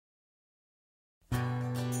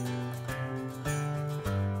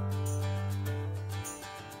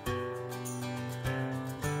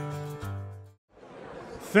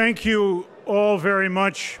Thank you all very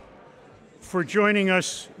much for joining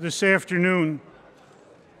us this afternoon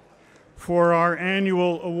for our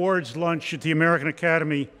annual awards lunch at the American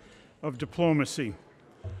Academy of Diplomacy.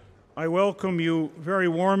 I welcome you very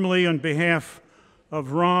warmly on behalf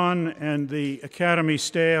of Ron and the Academy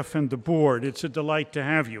staff and the board. It's a delight to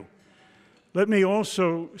have you. Let me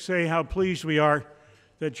also say how pleased we are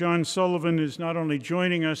that John Sullivan is not only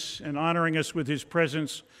joining us and honoring us with his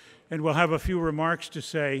presence, and will have a few remarks to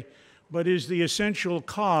say, but is the essential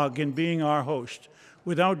cog in being our host.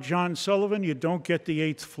 Without John Sullivan, you don't get the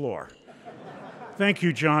 8th floor. Thank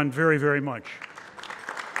you, John, very, very much.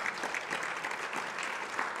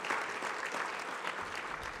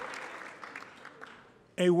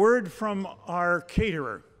 A word from our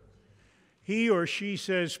caterer. He or she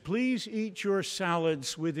says, please eat your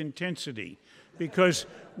salads with intensity, because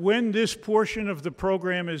when this portion of the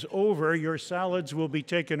program is over, your salads will be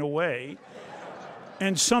taken away,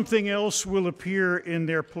 and something else will appear in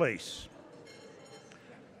their place.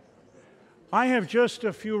 I have just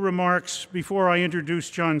a few remarks before I introduce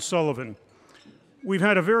John Sullivan. We've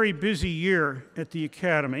had a very busy year at the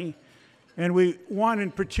Academy, and we want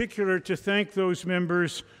in particular to thank those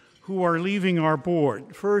members who are leaving our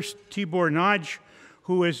board. First, Tibor Nagy,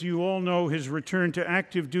 who, as you all know, has returned to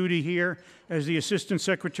active duty here as the Assistant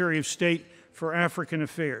Secretary of State for African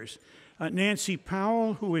Affairs. Nancy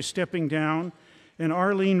Powell, who is stepping down, and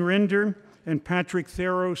Arlene Rinder and Patrick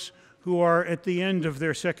Theros, who are at the end of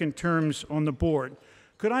their second terms on the board.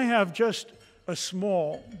 Could I have just a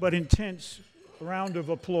small but intense round of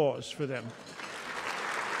applause for them?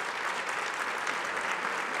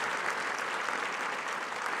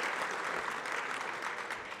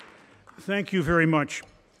 Thank you very much.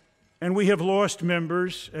 And we have lost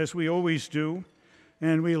members, as we always do,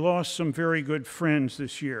 and we lost some very good friends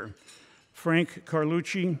this year. Frank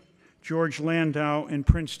Carlucci, George Landau, and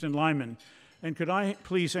Princeton Lyman. And could I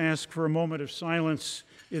please ask for a moment of silence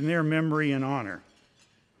in their memory and honor?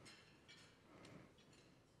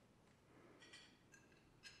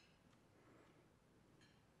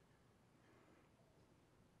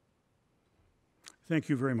 Thank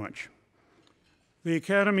you very much. The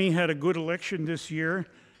Academy had a good election this year,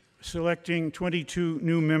 selecting 22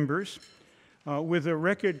 new members, with a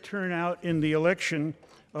record turnout in the election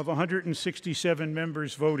of 167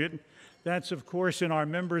 members voted. That's, of course, in our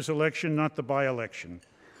members' election, not the by-election.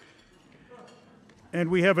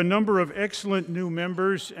 And we have a number of excellent new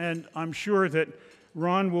members, and I'm sure that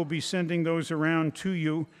Ron will be sending those around to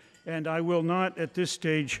you, and I will not at this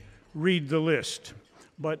stage read the list.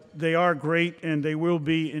 But they are great, and they will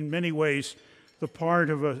be, in many ways, the part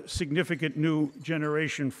of a significant new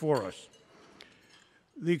generation for us.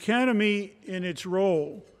 The Academy, in its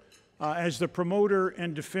role as the promoter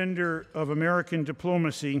and defender of American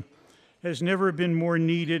diplomacy, has never been more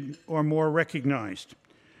needed or more recognized.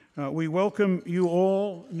 We welcome you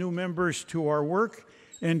all, new members, to our work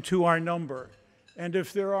and to our number. And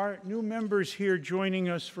if there are new members here joining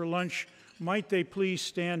us for lunch, might they please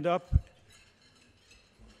stand up?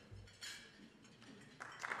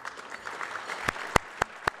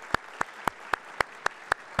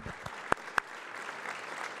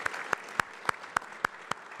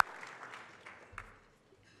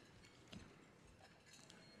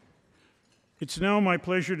 It's now my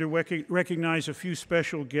pleasure to recognize a few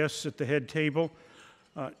special guests at the head table.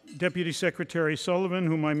 Deputy Secretary Sullivan,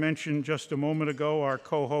 whom I mentioned just a moment ago, our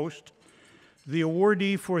co-host. The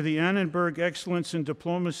awardee for the Annenberg Excellence in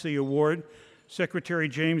Diplomacy Award, Secretary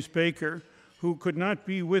James Baker, who could not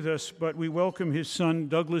be with us, but we welcome his son,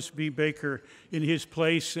 Douglas B. Baker, in his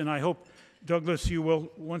place, and I hope, Douglas, you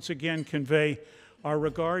will once again convey our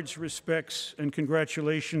regards, respects, and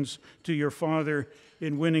congratulations to your father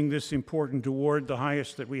in winning this important award, the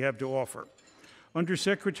highest that we have to offer.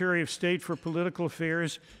 Undersecretary of State for Political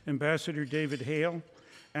Affairs, Ambassador David Hale,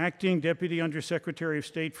 Acting Deputy Undersecretary of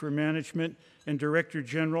State for Management and Director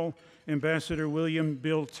General, Ambassador William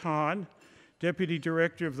Bill Todd, Deputy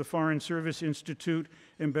Director of the Foreign Service Institute,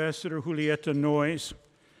 Ambassador Julieta Noyes.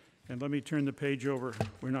 And let me turn the page over.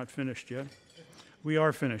 We're not finished yet. We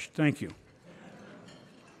are finished. Thank you.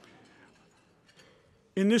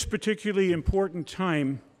 In this particularly important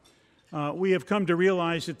time, we have come to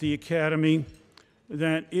realize at the Academy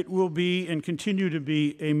that it will be and continue to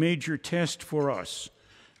be a major test for us.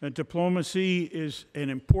 That diplomacy is an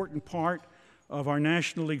important part of our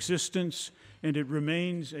national existence, and it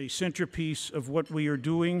remains a centerpiece of what we are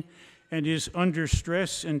doing and is under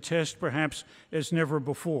stress and test perhaps as never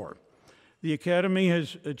before. The Academy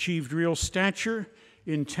has achieved real stature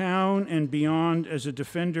in town and beyond as a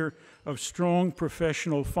defender of strong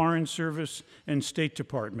professional Foreign Service and State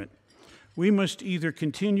Department. We must either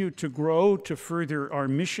continue to grow to further our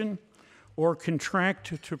mission or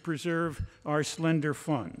contract to preserve our slender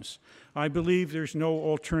funds. I believe there's no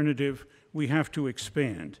alternative. We have to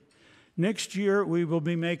expand. Next year, we will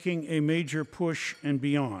be making a major push and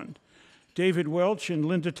beyond. David Welch and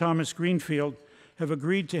Linda Thomas Greenfield have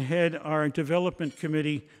agreed to head our development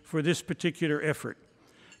committee for this particular effort.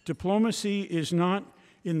 Diplomacy is not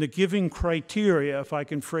in the giving criteria, if I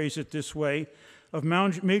can phrase it this way, of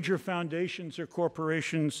major foundations or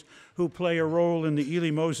corporations who play a role in the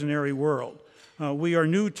eleemosynary world. We are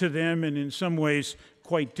new to them and in some ways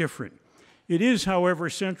quite different. It is, however,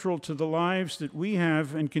 central to the lives that we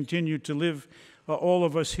have and continue to live, all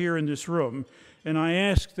of us here in this room. And I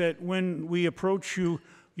ask that when we approach you,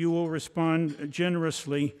 you will respond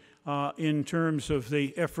generously in terms of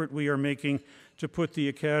the effort we are making to put the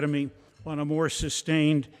Academy on a more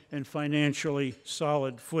sustained and financially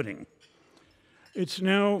solid footing. It's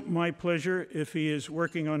now my pleasure, if he is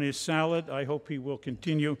working on his salad, I hope he will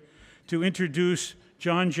continue, to introduce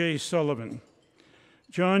John J. Sullivan.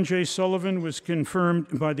 John J. Sullivan was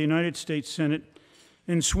confirmed by the United States Senate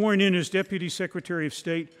and sworn in as Deputy Secretary of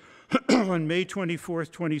State on May 24,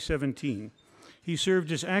 2017. He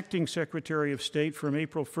served as Acting Secretary of State from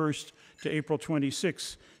April 1st to April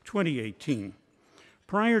 26, 2018.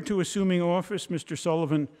 Prior to assuming office, Mr.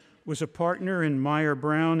 Sullivan was a partner in Meyer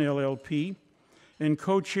Brown, LLP, and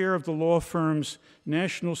co-chair of the law firm's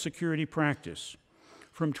National Security Practice.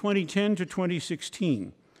 From 2010 to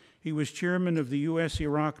 2016, he was chairman of the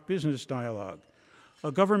U.S.-Iraq Business Dialogue,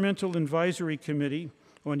 a governmental advisory committee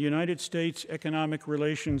on United States economic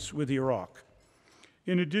relations with Iraq.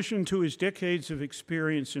 In addition to his decades of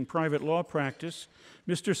experience in private law practice,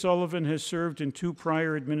 Mr. Sullivan has served in 2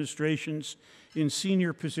 prior administrations in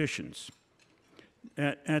senior positions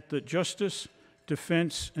at the Justice,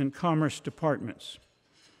 Defense, and Commerce Departments.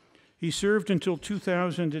 He served until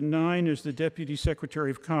 2009 as the Deputy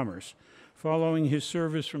Secretary of Commerce, following his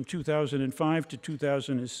service from 2005 to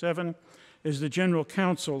 2007 as the General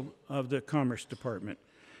Counsel of the Commerce Department.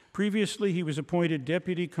 Previously, he was appointed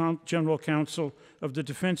Deputy General Counsel of the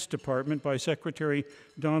Defense Department by Secretary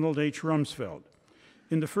Donald H. Rumsfeld.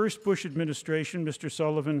 In the first Bush administration, Mr.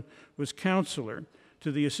 Sullivan was counselor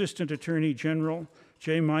to the Assistant Attorney General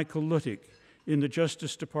J. Michael Luttig in the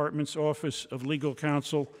Justice Department's Office of Legal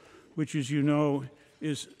Counsel, which, as you know,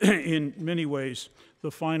 is in many ways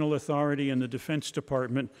the final authority in the Defense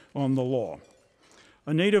Department on the law.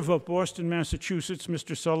 A native of Boston, Massachusetts,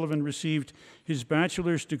 Mr. Sullivan received his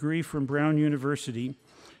bachelor's degree from Brown University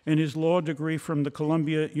and his law degree from the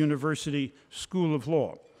Columbia University School of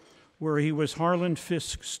Law, where he was Harlan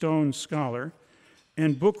Fiske Stone Scholar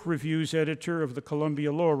and book reviews editor of the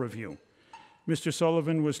Columbia Law Review. Mr.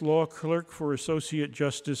 Sullivan was law clerk for Associate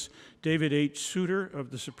Justice David H. Souter of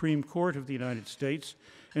the Supreme Court of the United States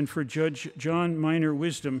and for Judge John Minor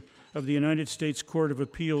Wisdom of the United States Court of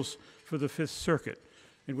Appeals for the Fifth Circuit.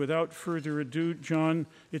 And without further ado, John,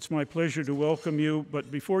 it's my pleasure to welcome you.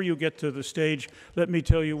 But before you get to the stage, let me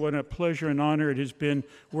tell you what a pleasure and honor it has been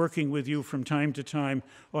working with you from time to time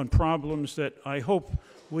on problems that I hope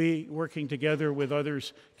we, working together with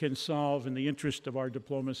others, can solve in the interest of our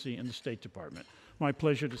diplomacy and the State Department. My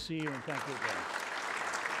pleasure to see you, and thank you again.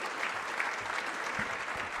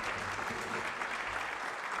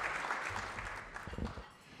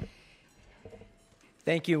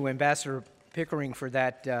 Thank you, Ambassador Pickering, for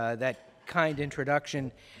that, that kind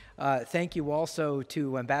introduction. Thank you also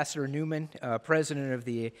to Ambassador Newman, President of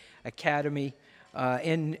the Academy,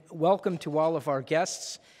 and welcome to all of our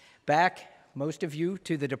guests back, most of you,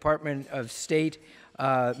 to the Department of State.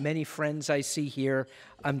 Many friends I see here.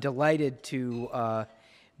 I'm delighted to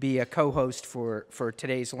be a co-host for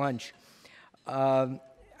today's lunch.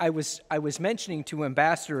 I was mentioning to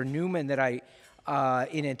Ambassador Newman that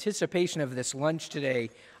in anticipation of this lunch today,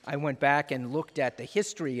 I went back and looked at the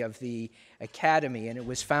history of the Academy, and it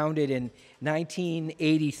was founded in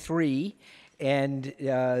 1983, and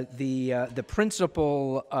the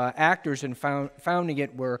principal actors in founding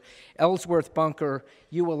it were Ellsworth Bunker,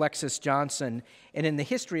 Hugh Alexis Johnson, and in the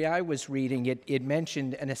history I was reading, it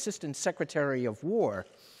mentioned an Assistant Secretary of War.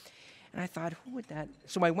 And I thought, who would that?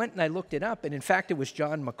 So I went and I looked it up, and in fact, it was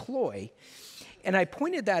John McCloy. And I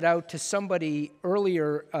pointed that out to somebody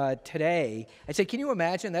earlier today. I said, can you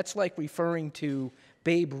imagine? That's like referring to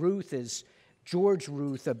Babe Ruth as George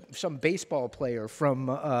Ruth, some baseball player from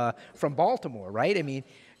Baltimore, right? I mean,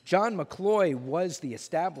 John McCloy was the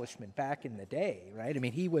establishment back in the day, right? I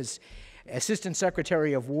mean, he was Assistant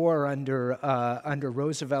Secretary of War under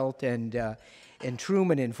Roosevelt and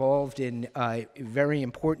Truman, involved in very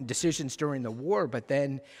important decisions during the war, but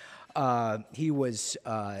then He was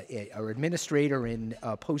our administrator in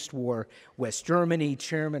post-war West Germany,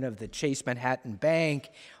 chairman of the Chase Manhattan Bank,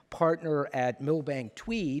 partner at Milbank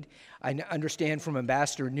Tweed. I understand from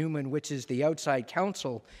Ambassador Newman, which is the outside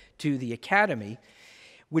counsel to the Academy,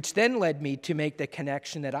 which then led me to make the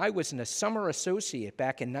connection that I was a summer associate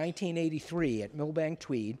back in 1983 at Milbank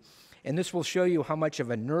Tweed. And this will show you how much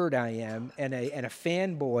of a nerd I am and a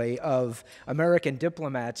fanboy of American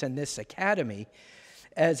diplomats and this academy.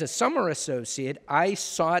 As a summer associate, I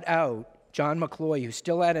sought out John McCloy, who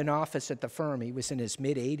still had an office at the firm. He was in his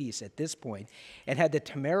mid-80s at this point, and had the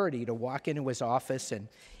temerity to walk into his office and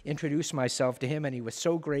introduce myself to him, and he was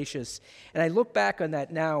so gracious. And I look back on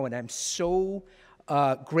that now, and I'm so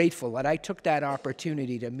grateful that I took that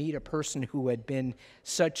opportunity to meet a person who had been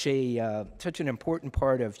such an important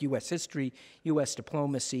part of U.S. history, U.S.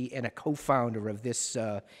 diplomacy, and a co-founder of this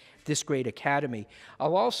great academy.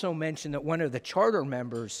 I'll also mention that one of the charter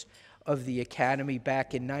members of the academy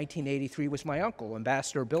back in 1983 was my uncle,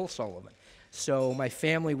 Ambassador Bill Sullivan. So my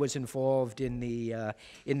family was involved in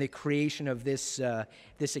the creation of this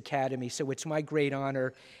academy. So it's my great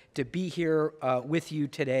honor to be here with you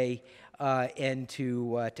today. And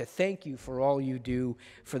to thank you for all you do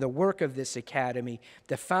for the work of this academy,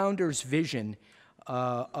 the founder's vision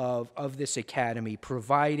of this academy,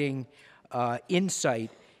 providing insight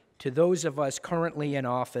to those of us currently in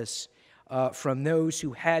office from those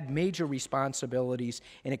who had major responsibilities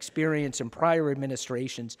and experience in prior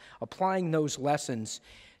administrations. Applying those lessons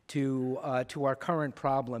to our current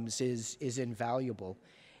problems is invaluable.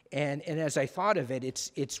 And as I thought of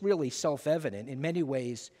it, it's really self-evident. In many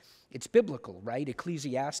ways, it's biblical, right?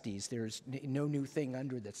 Ecclesiastes, there's no new thing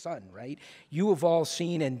under the sun, right? You have all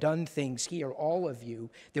seen and done things here, all of you,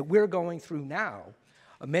 that we're going through now.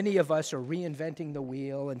 Many of us are reinventing the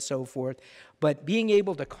wheel and so forth, but being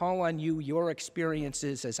able to call on you, your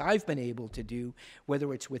experiences, as I've been able to do,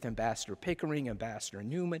 whether it's with Ambassador Pickering, Ambassador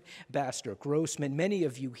Newman, Ambassador Grossman, many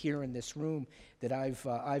of you here in this room that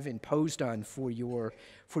I've imposed on for your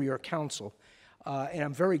counsel. And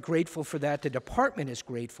I'm very grateful for that. The department is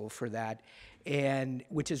grateful for that, and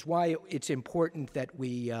which is why it's important that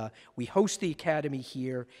we host the academy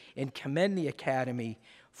here and commend the academy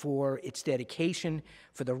for its dedication,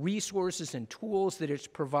 for the resources and tools that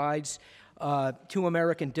it provides to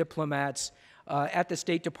American diplomats at the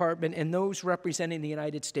State Department and those representing the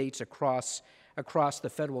United States across the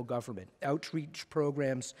federal government. Outreach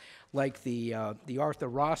programs like the Arthur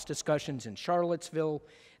Ross discussions in Charlottesville,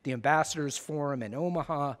 the Ambassadors Forum in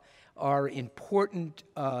Omaha are important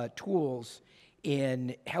tools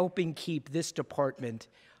in helping keep this department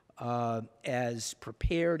as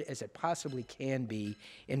prepared as it possibly can be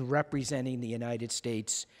in representing the United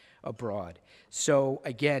States abroad. So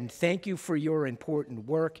again, thank you for your important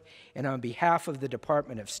work, and on behalf of the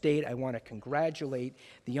Department of State, I want to congratulate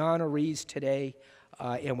the honorees today,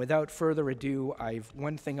 and without further ado,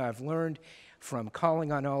 one thing I've learned from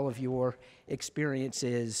calling on all of your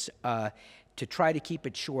experiences to try to keep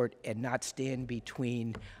it short and not stand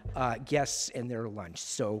between guests and their lunch.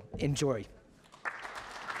 So enjoy.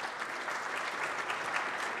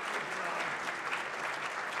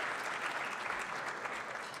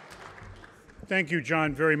 Thank you,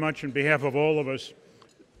 John, very much on behalf of all of us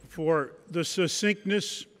for the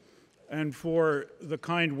succinctness and for the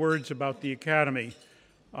kind words about the Academy.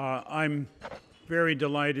 I'm very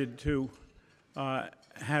delighted to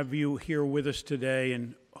have you here with us today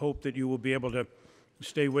and hope that you will be able to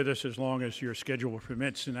stay with us as long as your schedule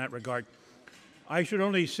permits in that regard. I should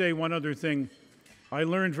only say one other thing. I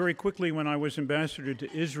learned very quickly when I was ambassador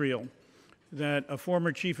to Israel that a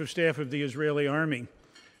former chief of staff of the Israeli army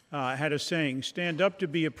had a saying, stand up to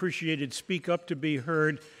be appreciated, speak up to be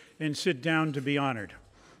heard, and sit down to be honored.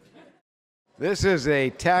 This is a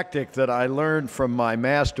tactic that I learned from my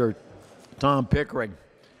master, Tom Pickering,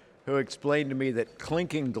 who explained to me that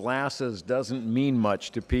clinking glasses doesn't mean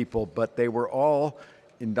much to people, but they were all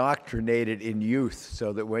indoctrinated in youth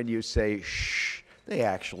so that when you say shh, they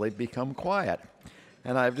actually become quiet.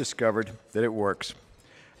 And I've discovered that it works.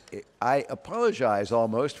 I apologize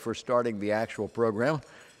almost for starting the actual program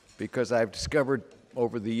because I've discovered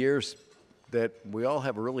over the years that we all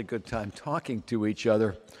have a really good time talking to each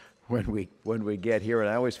other when we get here, and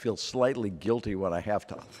I always feel slightly guilty when I have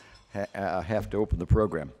to open the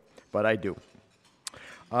program, but I do.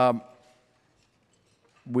 Tom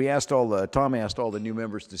asked all the new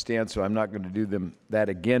members to stand, so I'm not going to do that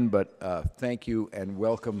again, but thank you and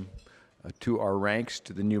welcome to our ranks,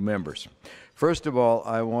 to the new members. First of all,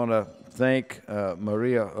 I want to thank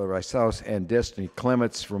Maria Reisaus and Destiny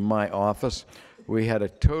Clements from my office. We had a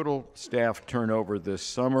total staff turnover this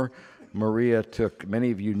summer.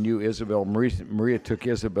 Many of you knew Isabel. Maria took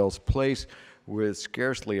Isabel's place with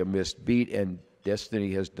scarcely a missed beat, and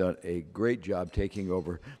Destiny has done a great job taking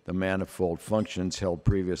over the manifold functions held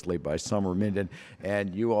previously by Summer Minden,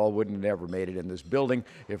 and you all wouldn't have ever made it in this building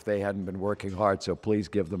if they hadn't been working hard, so please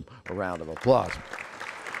give them a round of applause.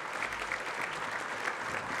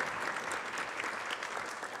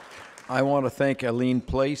 I want to thank Eileen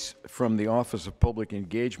Place from the Office of Public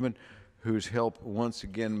Engagement, whose help once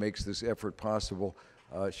again makes this effort possible.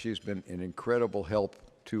 She's been an incredible help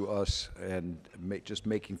to us and just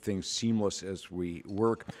making things seamless as we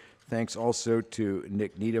work. Thanks also to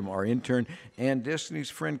Nick Needham, our intern, and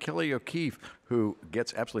Destiny's friend Kelly O'Keefe, who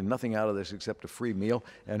gets absolutely nothing out of this except a free meal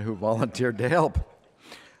and who volunteered to help.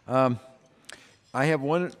 I have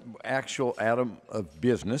one actual item of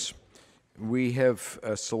business. We have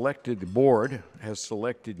the board has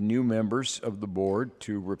selected new members of the board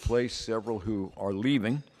to replace several who are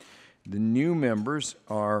leaving. The new members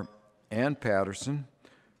are Ann Patterson,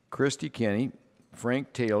 Christy Kenny,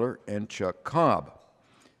 Frank Taylor, and Chuck Cobb.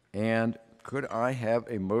 And could I have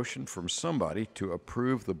a motion from somebody to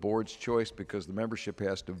approve the board's choice, because the membership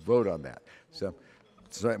has to vote on that? So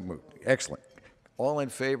excellent. All in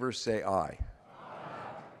favor, say aye.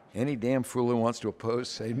 Any damn fool who wants to oppose,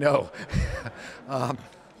 say no.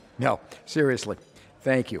 No, seriously,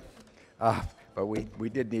 thank you. But we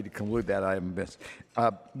did need to conclude that item.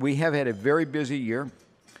 We have had a very busy year.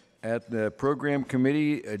 At the program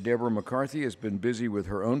committee, Deborah McCarthy has been busy with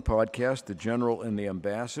her own podcast, The General and the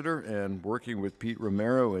Ambassador, and working with Pete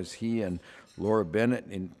Romero as he and Laura Bennett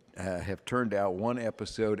have turned out one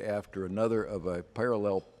episode after another of a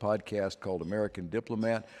parallel podcast called American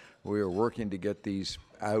Diplomat. We are working to get these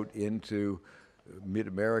out into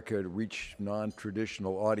mid-America to reach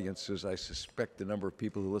non-traditional audiences. I suspect the number of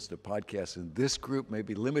people who listen to podcasts in this group may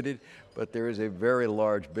be limited, but there is a very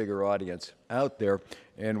large, bigger audience out there,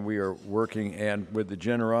 and we are working, and with the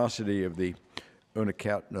generosity of the Una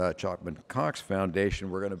Chapman Cox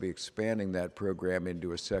Foundation, we're going to be expanding that program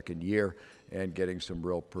into a second year and getting some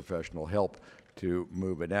real professional help to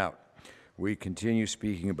move it out. We continue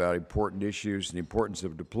speaking about important issues, the importance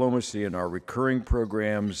of diplomacy in our recurring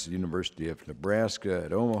programs, the University of Nebraska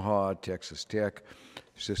at Omaha, Texas Tech,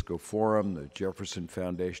 Cisco Forum, the Jefferson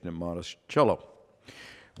Foundation at Monticello.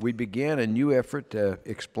 We began a new effort to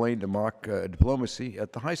explain diplomacy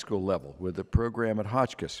at the high school level with a program at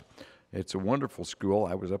Hotchkiss. It's a wonderful school.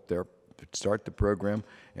 I was up there to start the program,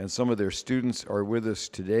 and some of their students are with us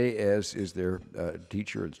today, as is their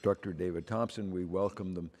teacher, instructor, David Thompson. We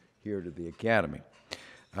welcome them here to the Academy.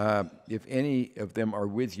 If any of them are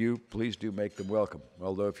with you, please do make them welcome.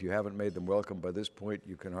 Although if you haven't made them welcome by this point,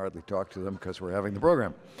 you can hardly talk to them because we're having the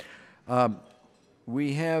program.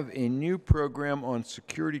 We have a new program on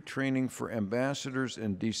security training for ambassadors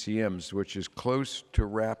and DCMs, which is close to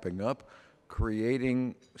wrapping up,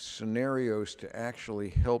 creating scenarios to actually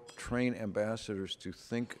help train ambassadors to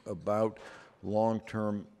think about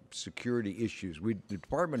long-term security issues. The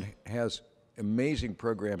department has amazing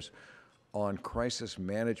programs on crisis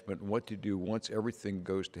management and what to do once everything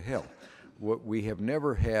goes to hell. What we have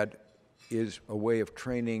never had is a way of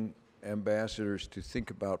training ambassadors to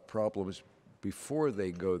think about problems before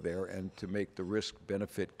they go there and to make the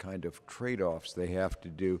risk-benefit kind of trade-offs they have to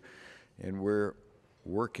do. And we're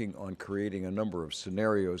working on creating a number of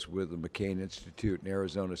scenarios with the McCain Institute and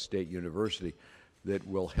Arizona State University that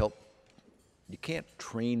will help. You can't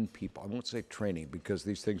train people. I won't say training because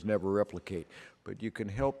these things never replicate, but you can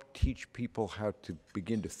help teach people how to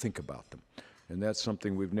begin to think about them. And that's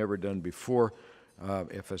something we've never done before.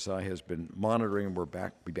 FSI has been monitoring. We'll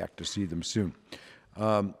be back to see them soon.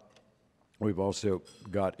 We've also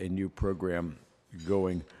got a new program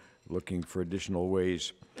going, looking for additional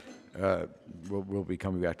ways. We'll be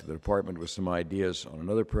coming back to the department with some ideas on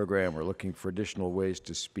another program. We're looking for additional ways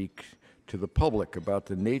to speak to the public about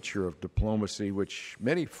the nature of diplomacy, which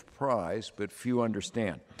many prize but few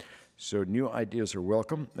understand. So new ideas are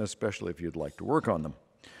welcome, especially if you'd like to work on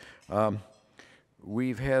them.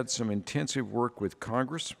 We've had some intensive work with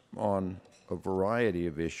Congress on a variety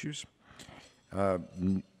of issues.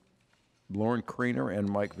 Lauren Craner and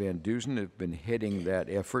Mike Van Dusen have been heading that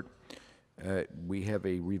effort. We have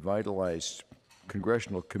a revitalized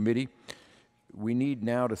congressional committee. We need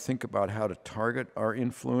now to think about how to target our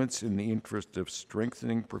influence in the interest of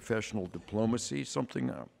strengthening professional diplomacy, something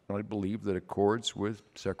I believe that accords with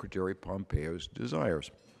Secretary Pompeo's desires.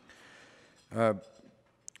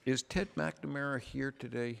 Is Ted McNamara here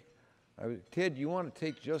today? Ted, you want to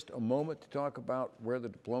take just a moment to talk about where the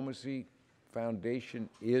Diplomacy Foundation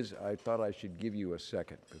is? I thought I should give you a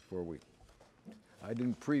second before we... I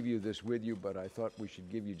didn't preview this with you, but I thought we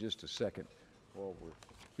should give you just a second while we're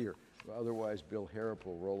here. Otherwise, Bill Harrop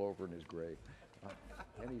will roll over in his grave.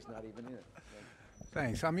 And he's not even in it.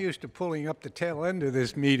 Thanks. I'm used to pulling up the tail end of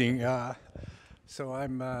this meeting, so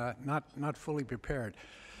I'm not fully prepared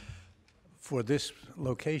for this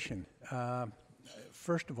location.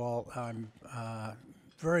 First of all, I'm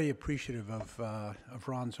very appreciative of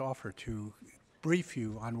Ron's offer to brief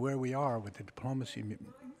you on where we are with the diplomacy.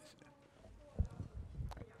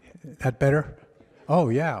 That better? Oh,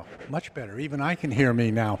 yeah, much better. Even I can hear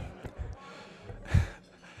me now.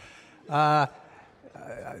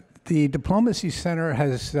 The Diplomacy Center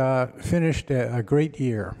has finished a great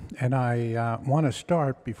year, and I want to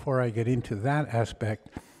start, before I get into that aspect,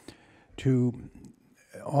 to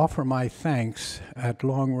offer my thanks at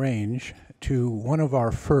long range to one of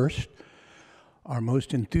our first, our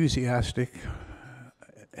most enthusiastic,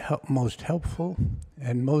 most helpful,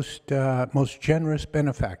 and most generous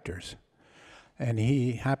benefactors. And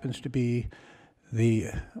he happens to be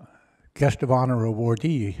the guest of honor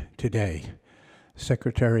awardee today,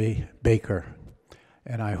 Secretary Baker.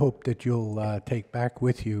 And I hope that you'll take back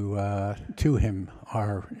with you to him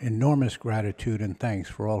our enormous gratitude and thanks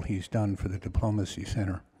for all he's done for the Diplomacy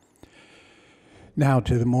Center. Now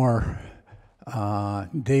to the more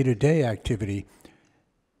day-to-day activity.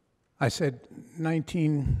 I said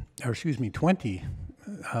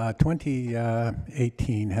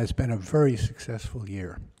 2018 has been a very successful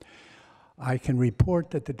year. I can report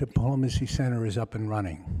that the Diplomacy Center is up and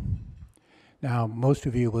running. Now, most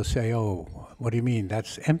of you will say, oh, what do you mean?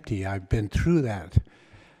 That's empty. I've been through that.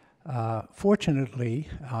 Fortunately,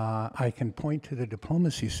 I can point to the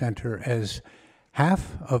Diplomacy Center as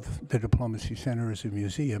half of the Diplomacy Center is a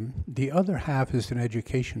museum. The other half is an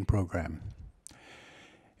education program.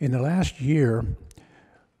 In the last year,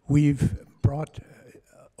 we've brought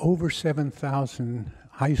over 7,000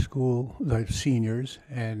 high school seniors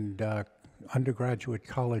and undergraduate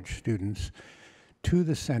college students to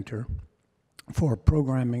the center for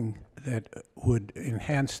programming that would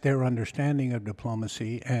enhance their understanding of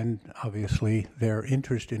diplomacy and obviously their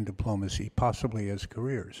interest in diplomacy, possibly as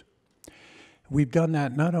careers. We've done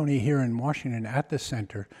that not only here in Washington at the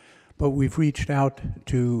center, but we've reached out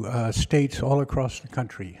to states all across the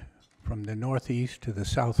country, from the Northeast to the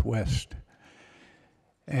Southwest.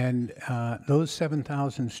 And those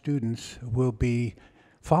 7,000 students will be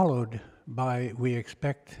followed by, we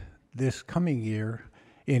expect this coming year,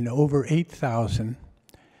 in over 8,000,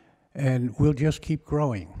 and we'll just keep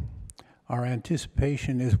growing. Our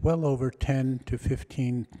anticipation is well over 10 to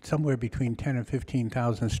 15, somewhere between 10 and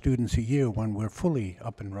 15,000 students a year when we're fully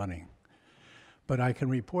up and running. But I can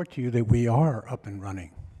report to you that we are up and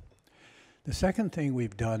running. The second thing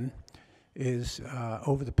we've done is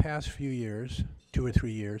over the past few years, 2 or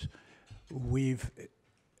 3 years, we've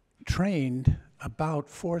trained about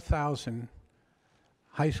 4,000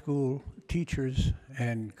 high school teachers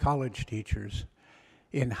and college teachers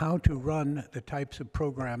in how to run the types of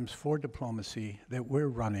programs for diplomacy that we're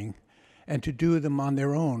running and to do them on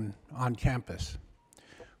their own on campus,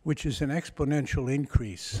 which is an exponential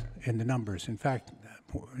increase in the numbers. In fact,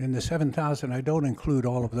 in the 7,000, I don't include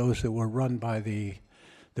all of those that were run by the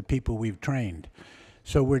people we've trained.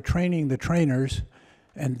 So we're training the trainers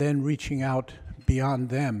and then reaching out beyond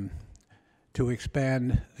them to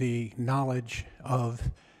expand the knowledge of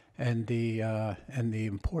and the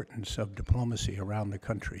importance of diplomacy around the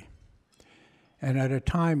country. And at a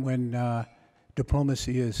time when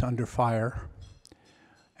diplomacy is under fire,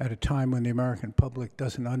 at a time when the American public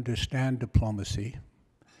doesn't understand diplomacy,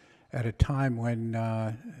 at a time when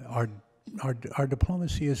our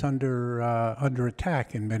diplomacy is under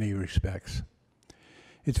attack in many respects,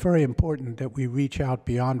 it's very important that we reach out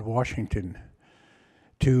beyond Washington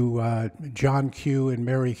to John Q. and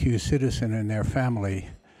Mary Q. Citizen and their family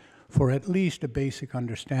for at least a basic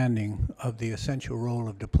understanding of the essential role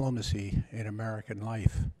of diplomacy in American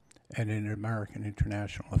life and in American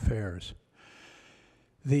international affairs.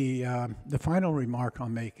 The final remark I'll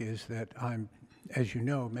make is that as you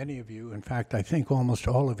know, many of you, in fact, I think almost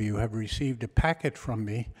all of you, have received a packet from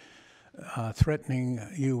me threatening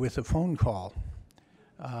you with a phone call.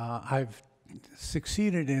 I've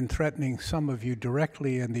succeeded in threatening some of you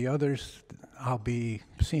directly, and the others I'll be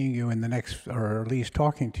seeing you in the next, or at least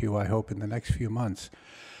talking to you, I hope, in the next few months.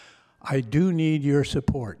 I do need your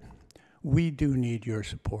support. We do need your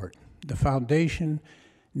support. The foundation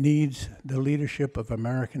needs the leadership of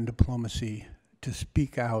American diplomacy to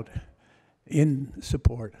speak out in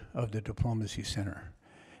support of the Diplomacy Center.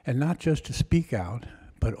 And not just to speak out,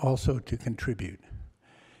 but also to contribute.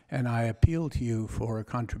 And I appeal to you for a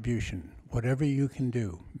contribution. whatever you can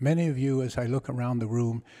do. Many of you, as I look around the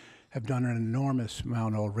room, have done an enormous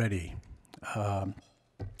amount already.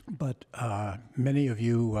 But many of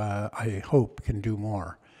you, I hope, can do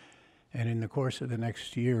more. And in the course of the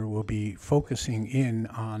next year, we'll be focusing in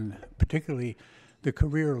on particularly the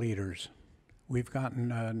career leaders. We've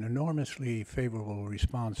gotten an enormously favorable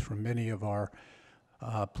response from many of our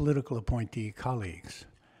political appointee colleagues.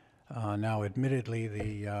 Now, admittedly,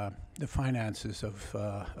 the finances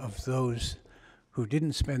of those who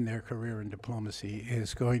didn't spend their career in diplomacy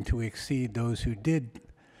is going to exceed those who did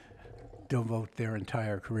devote their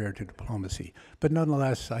entire career to diplomacy. But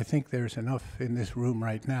nonetheless, I think there's enough in this room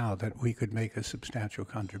right now that we could make a substantial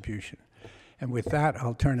contribution. And with that,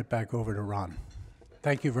 I'll turn it back over to Ron.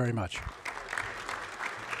 Thank you very much.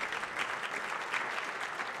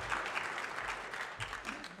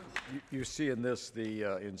 You see in this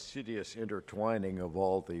the insidious intertwining of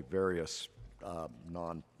all the various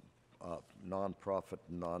non-profit,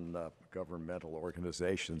 non-governmental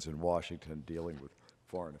organizations in Washington dealing with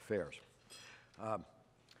foreign affairs.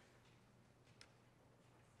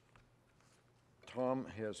 Tom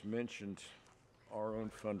has mentioned our own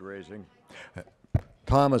fundraising.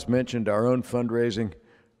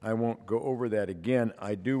 I won't go over that again.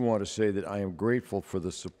 I do want to say that I am grateful for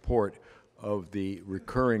the support of the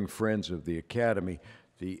recurring friends of the Academy,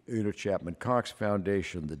 the Una Chapman Cox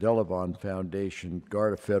Foundation, the Delavon Foundation,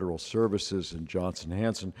 Garda Federal Services, and Johnson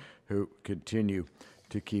Hanson, who continue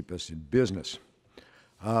to keep us in business.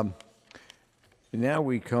 Now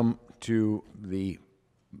we come to the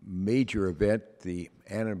major event, the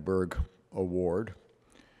Annenberg Award,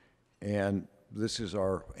 and this is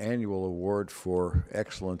our annual award for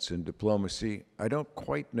excellence in diplomacy. I don't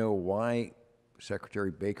quite know why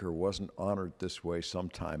Secretary Baker wasn't honored this way some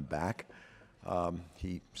time back.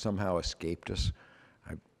 He somehow escaped us.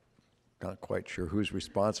 I'm not quite sure who's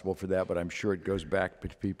responsible for that, but I'm sure it goes back to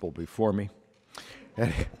people before me.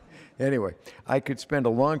 Anyway, I could spend a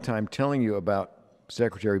long time telling you about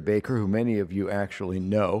Secretary Baker, who many of you actually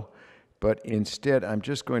know, but instead I'm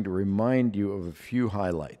just going to remind you of a few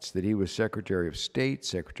highlights: that he was Secretary of State,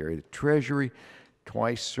 Secretary of the Treasury,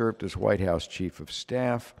 twice served as White House Chief of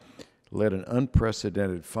Staff, led an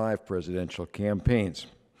unprecedented 5 presidential campaigns.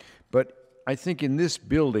 But I think in this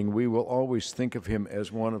building we will always think of him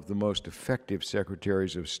as one of the most effective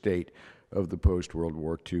Secretaries of State of the post-World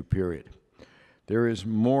War II period. There is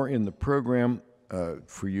more in the program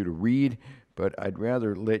for you to read, but I'd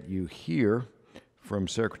rather let you hear from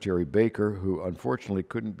Secretary Baker, who unfortunately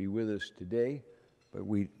couldn't be with us today, but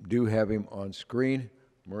we do have him on screen.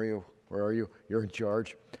 Maria, where are you? You're in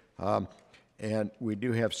charge. And we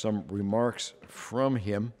do have some remarks from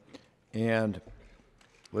him. And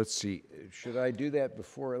let's see, should I do that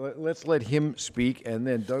before? Let's let him speak, and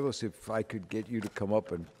then Douglas, if I could get you to come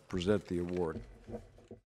up and present the award.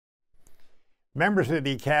 Members of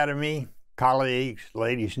the Academy, colleagues,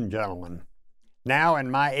 ladies and gentlemen, now in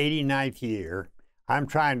my 89th year, I'm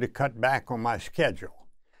trying to cut back on my schedule,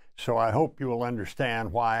 so I hope you will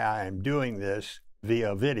understand why I am doing this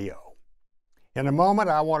via video. In a moment,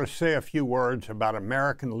 I want to say a few words about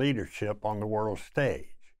American leadership on the world stage.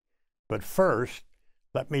 But first,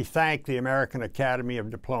 let me thank the American Academy of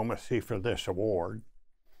Diplomacy for this award,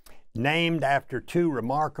 named after 2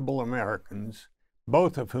 remarkable Americans,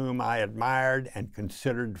 both of whom I admired and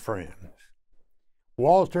considered friends.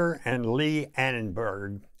 Walter and Lee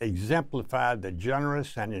Annenberg exemplified the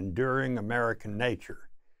generous and enduring American nature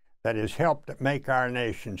that has helped make our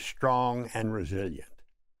nation strong and resilient.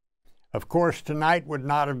 Of course, tonight would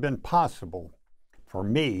not have been possible for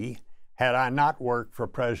me had I not worked for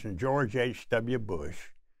President George H.W. Bush,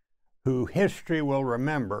 who history will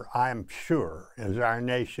remember, I am sure, as our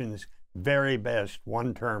nation's very best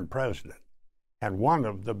one-term president and one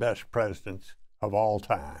of the best presidents of all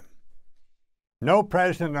time. No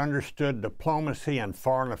president understood diplomacy and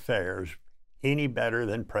foreign affairs any better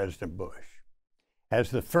than President Bush. As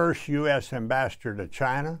the first U.S. ambassador to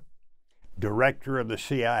China, director of the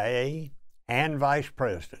CIA, and vice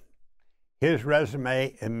president, his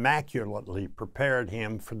resume immaculately prepared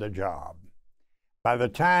him for the job. By the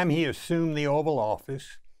time he assumed the Oval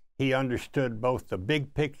Office, he understood both the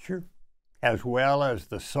big picture as well as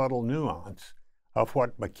the subtle nuance of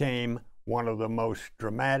what became one of the most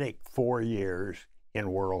dramatic 4 years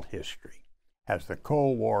in world history, as the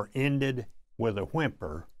Cold War ended with a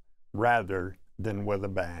whimper rather than with a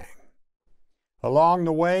bang. Along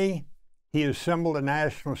the way, he assembled a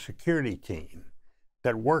national security team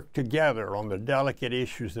that worked together on the delicate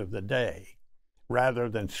issues of the day, rather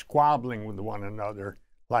than squabbling with one another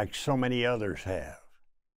like so many others have.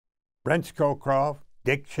 Brent Scowcroft,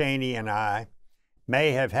 Dick Cheney, and I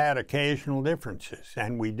may have had occasional differences,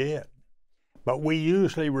 and we did. But we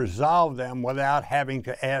usually resolved them without having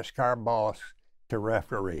to ask our boss to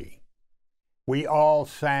referee. We all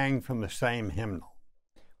sang from the same hymnal,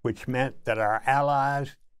 which meant that our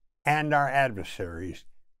allies and our adversaries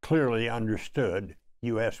clearly understood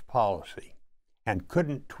U.S. policy and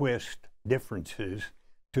couldn't twist differences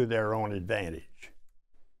to their own advantage.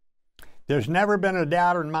 There's never been a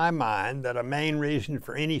doubt in my mind that a main reason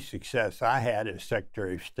for any success I had as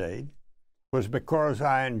Secretary of State was because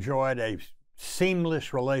I enjoyed a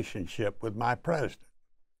seamless relationship with my president,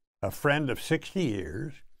 a friend of 60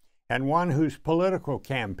 years, and one whose political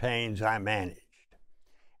campaigns I managed.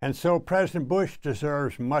 And so President Bush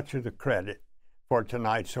deserves much of the credit for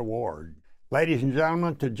tonight's award. Ladies and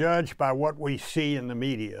gentlemen, to judge by what we see in the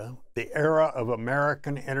media, the era of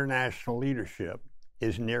American international leadership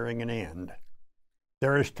is nearing an end.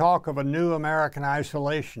 There is talk of a new American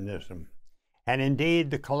isolationism, and indeed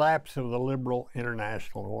the collapse of the liberal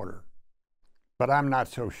international order. But I'm not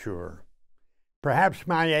so sure. Perhaps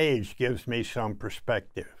my age gives me some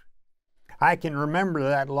perspective. I can remember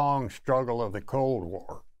that long struggle of the Cold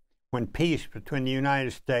War, when peace between the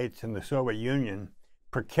United States and the Soviet Union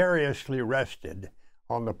precariously rested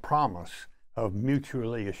on the promise of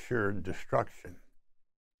mutually assured destruction.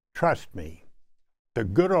 Trust me, the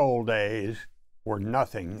good old days were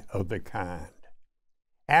nothing of the kind.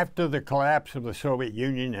 After the collapse of the Soviet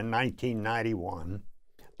Union in 1991,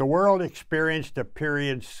 the world experienced a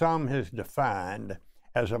period some has defined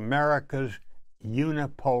as America's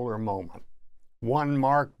unipolar moment, one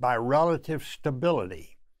marked by relative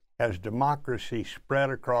stability as democracy spread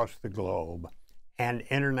across the globe and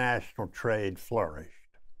international trade flourished.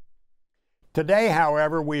 Today,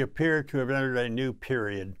 however, we appear to have entered a new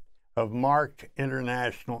period of marked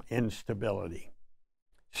international instability.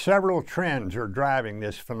 Several trends are driving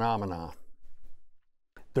this phenomenon.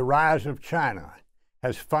 The rise of China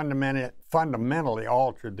has fundamentally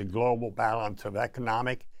altered the global balance of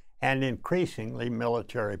economic and increasingly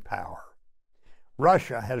military power.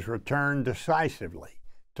 Russia has returned decisively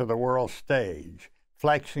to the world stage,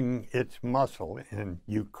 flexing its muscle in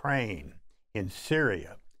Ukraine, in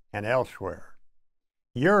Syria, and elsewhere.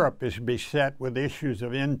 Europe is beset with issues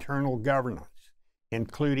of internal governance,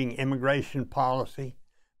 including immigration policy,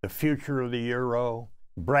 the future of the euro,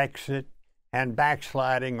 Brexit, and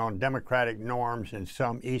backsliding on democratic norms in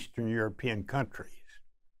some Eastern European countries.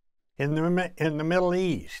 In the Middle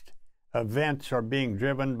East, events are being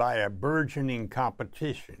driven by a burgeoning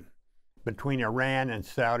competition between Iran and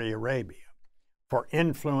Saudi Arabia for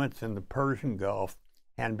influence in the Persian Gulf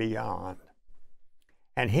and beyond.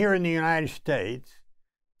 And here in the United States,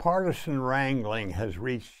 partisan wrangling has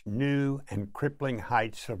reached new and crippling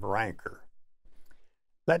heights of rancor.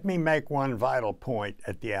 Let me make one vital point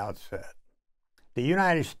at the outset. The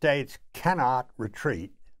United States cannot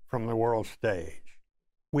retreat from the world stage.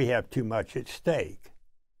 We have too much at stake.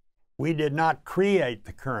 We did not create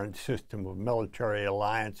the current system of military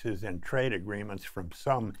alliances and trade agreements from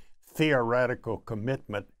some theoretical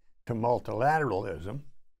commitment to multilateralism.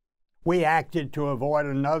 We acted to avoid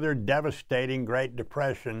another devastating Great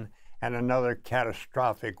Depression and another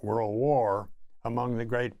catastrophic world war among the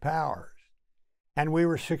great powers. And we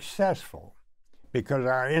were successful because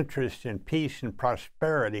our interests in peace and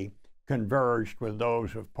prosperity converged with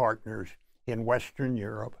those of partners in Western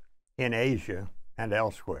Europe, in Asia, and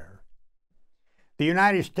elsewhere. The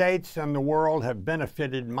United States and the world have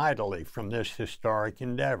benefited mightily from this historic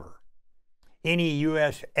endeavor. Any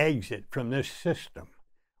U.S. exit from this system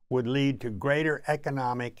would lead to greater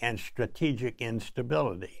economic and strategic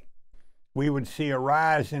instability. We would see a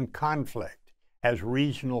rise in conflict as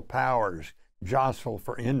regional powers jostle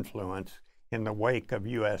for influence in the wake of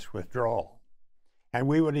U.S. withdrawal. And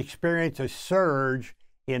we would experience a surge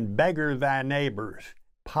in beggar thy neighbors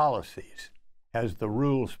policies as the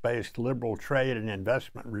rules-based liberal trade and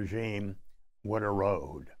investment regime would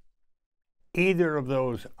erode. Either of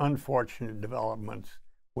those unfortunate developments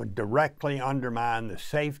would directly undermine the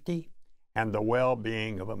safety and the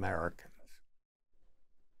well-being of Americans.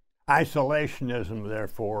 Isolationism,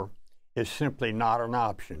 therefore, is simply not an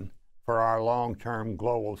option for our long-term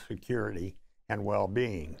global security and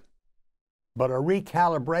well-being. But a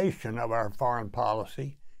recalibration of our foreign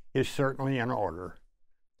policy is certainly in order.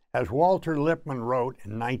 As Walter Lippmann wrote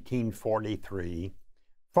in 1943,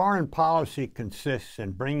 foreign policy consists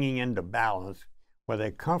in bringing into balance, with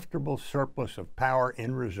a comfortable surplus of power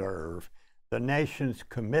in reserve, the nation's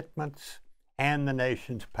commitments and the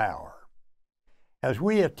nation's power. As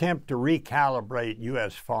we attempt to recalibrate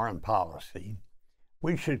U.S. foreign policy,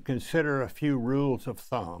 we should consider a few rules of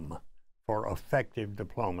thumb for effective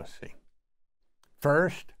diplomacy.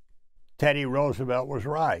 First, Teddy Roosevelt was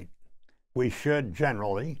right. We should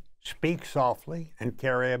generally speak softly and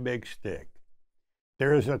carry a big stick.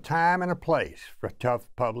 There is a time and a place for tough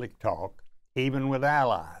public talk, even with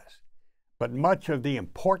allies. But much of the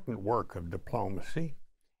important work of diplomacy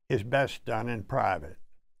is best done in private.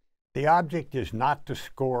 The object is not to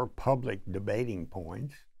score public debating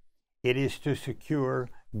points. It is to secure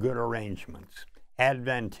good arrangements,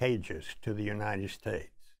 advantageous to the United States.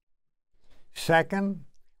 Second,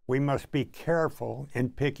 we must be careful in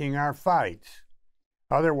picking our fights.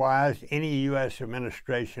 Otherwise, any U.S.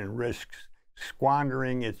 administration risks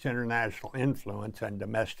squandering its international influence and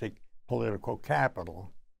domestic political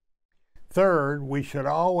capital. Third, we should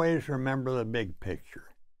always remember the big picture.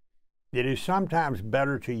 It is sometimes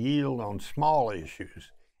better to yield on small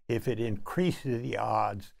issues if it increases the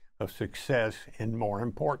odds of success in more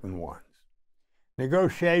important ones.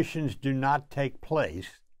 Negotiations do not take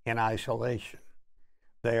place in isolation.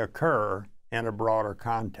 They occur in a broader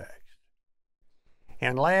context.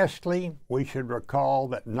 And lastly, we should recall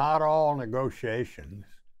that not all negotiations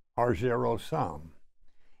are zero-sum.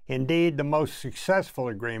 Indeed, the most successful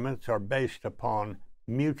agreements are based upon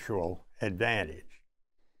mutual advantage.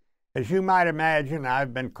 As you might imagine,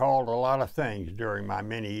 I've been called a lot of things during my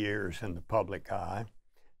many years in the public eye,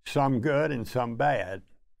 some good and some bad,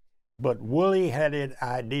 but woolly-headed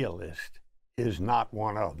idealist is not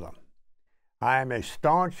one of them. I am a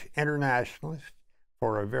staunch internationalist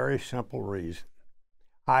for a very simple reason.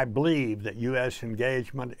 I believe that U.S.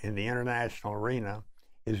 engagement in the international arena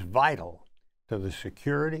is vital to the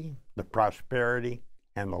security, the prosperity,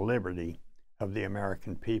 and the liberty of the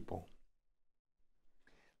American people.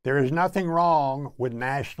 There is nothing wrong with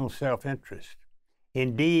national self-interest.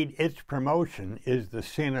 Indeed, its promotion is the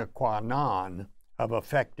sine qua non of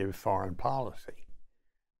effective foreign policy.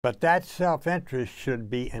 But that self-interest should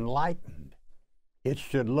be enlightened. It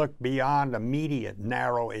should look beyond immediate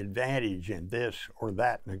narrow advantage in this or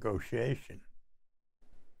that negotiation.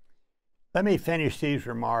 Let me finish these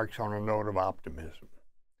remarks on a note of optimism.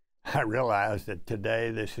 I realize that today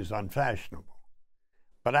this is unfashionable,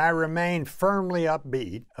 but I remain firmly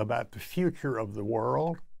upbeat about the future of the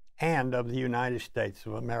world and of the United States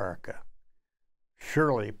of America.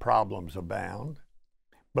 Surely problems abound,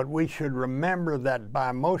 but we should remember that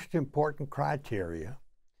by most important criteria,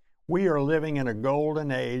 we are living in a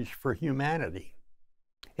golden age for humanity.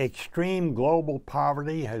 Extreme global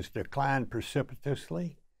poverty has declined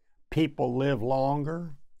precipitously. People live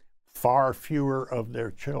longer. Far fewer of their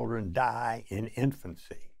children die in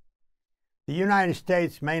infancy. The United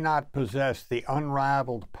States may not possess the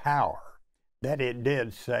unrivaled power that it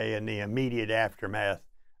did, say, in the immediate aftermath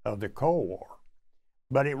of the Cold War,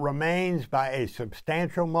 but it remains by a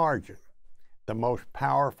substantial margin the most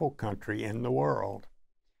powerful country in the world,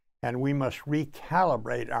 and we must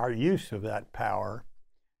recalibrate our use of that power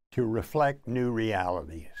to reflect new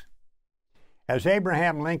realities. As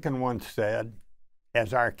Abraham Lincoln once said,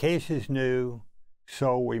 as our case is new,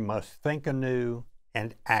 so we must think anew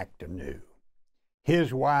and act anew.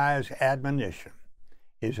 His wise admonition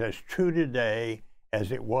is as true today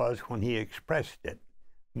as it was when he expressed it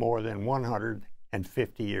more than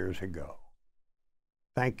 150 years ago.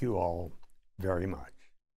 Thank you all very much.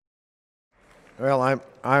 Well,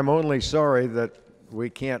 I'm only sorry that we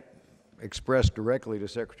can't express directly to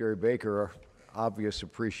Secretary Baker our obvious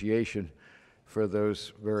appreciation for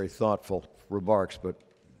those very thoughtful remarks, but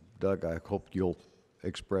Doug, I hope you'll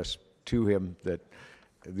express to him that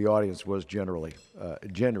the audience was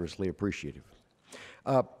generously appreciative.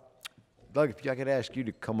 Doug, if I could ask you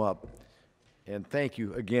to come up, and thank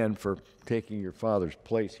you again for taking your father's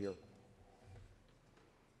place here.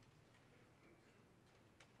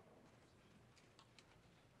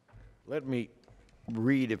 Let me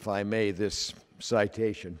read, if I may, this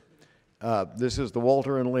citation. This is the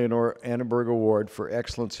Walter and Leonore Annenberg Award for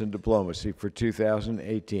Excellence in Diplomacy for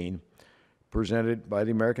 2018, presented by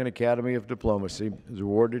the American Academy of Diplomacy, is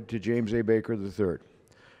awarded to James A. Baker III,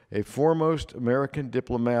 a foremost American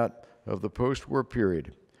diplomat of the post-war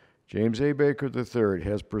period. James A. Baker III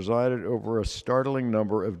has presided over a startling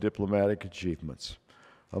number of diplomatic achievements.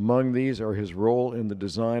 Among these are his role in the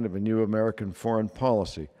design of a new American foreign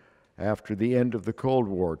policy after the end of the Cold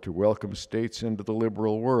War to welcome states into the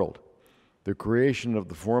liberal world, the creation of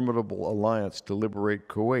the formidable alliance to liberate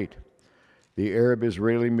Kuwait, the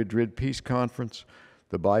Arab-Israeli Madrid Peace Conference,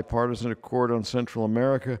 the bipartisan accord on Central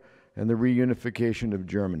America, and the reunification of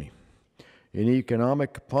Germany. In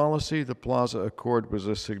economic policy, the Plaza Accord was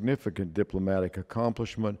a significant diplomatic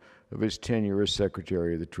accomplishment of his tenure as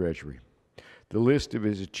Secretary of the Treasury. The list of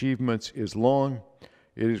his achievements is long.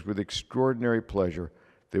 It is with extraordinary pleasure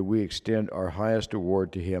that we extend our highest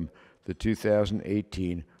award to him, the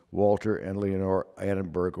 2018 Walter and Leonore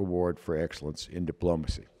Annenberg Award for Excellence in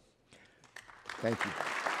Diplomacy. Thank you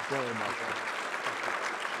very much.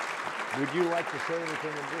 Would you like to say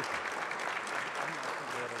anything in addition?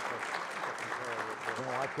 No,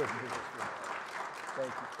 I couldn't do this. Thank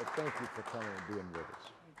you, but thank you for coming and being with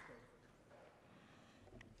us.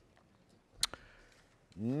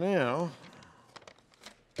 Now,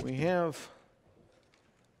 we have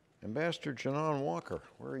Ambassador Janan Walker.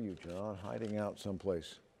 Where are you, Janan? Hiding out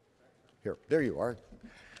someplace. Here, there you are.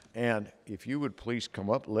 And if you would please come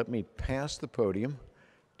up, let me pass the podium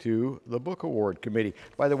to the Book Award Committee.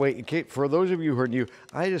 By the way, for those of you who are new,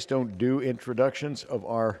 I just don't do introductions of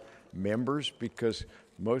our members because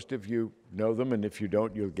most of you know them, and if you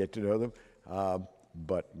don't, you'll get to know them.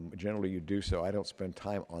 But generally you do, so I don't spend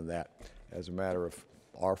time on that as a matter of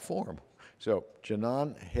our form. So,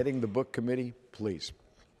 Janan, heading the book committee, please.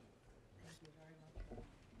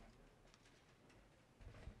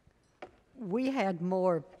 We had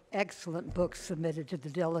more excellent books submitted to the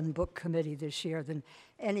Dillon Book Committee this year than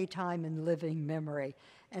any time in living memory.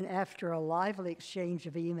 And after a lively exchange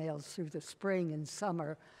of emails through the spring and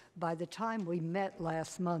summer, by the time we met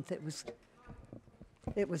last month, it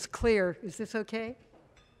was clear. Is this okay?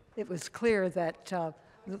 It was clear that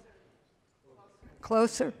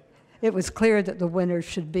closer. It was clear that the winners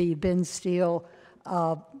should be Ben Steele,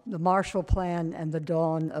 The Marshall Plan, and The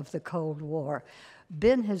Dawn of the Cold War.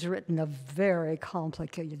 Ben has written a very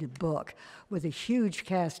complicated book with a huge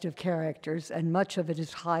cast of characters, and much of it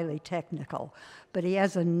is highly technical. But he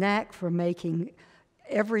has a knack for making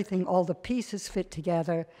everything, all the pieces fit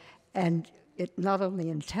together, and it not only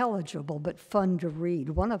intelligible, but fun to read.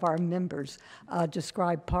 One of our members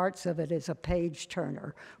described parts of it as a page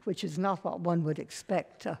turner, which is not what one would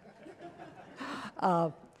expect.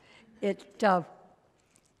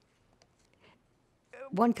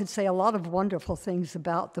 One could say a lot of wonderful things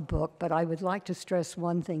about the book, but I would like to stress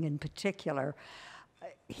one thing in particular.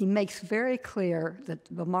 He makes very clear that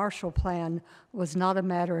the Marshall Plan was not a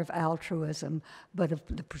matter of altruism, but of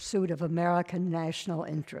the pursuit of American national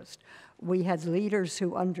interest. We had leaders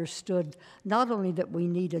who understood not only that we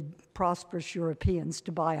needed prosperous Europeans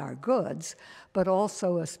to buy our goods, but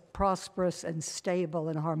also a prosperous and stable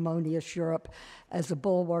and harmonious Europe as a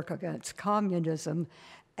bulwark against communism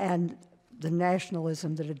and the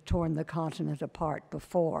nationalism that had torn the continent apart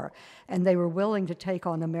before. And they were willing to take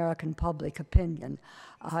on American public opinion.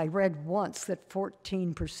 I read once that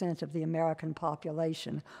 14% of the American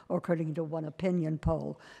population, or according to one opinion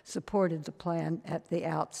poll, supported the plan at the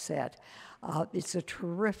outset. It's a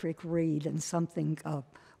terrific read and something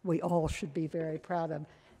we all should be very proud of.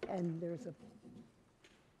 And the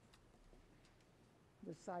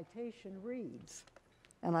citation reads,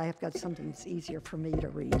 and I have got something that's easier for me to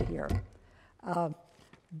read here.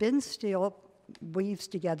 Ben Steele weaves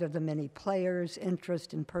together the many players,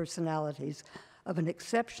 interests, and personalities of an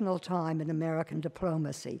exceptional time in American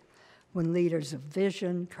diplomacy, when leaders of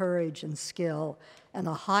vision, courage, and skill, and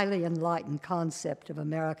a highly enlightened concept of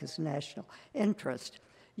America's national interest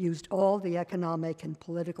used all the economic and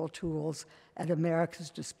political tools at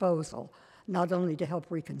America's disposal, not only to help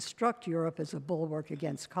reconstruct Europe as a bulwark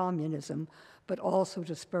against communism, but also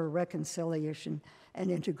to spur reconciliation and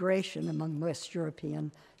integration among West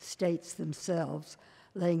European states themselves,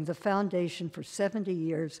 laying the foundation for 70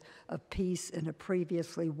 years of peace in a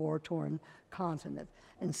previously war-torn continent.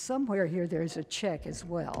 And somewhere here there's a check as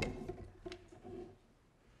well.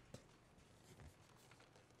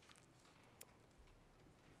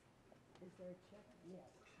 Is there a check? Yes.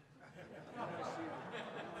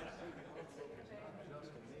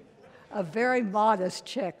 A very modest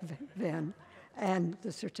check then, and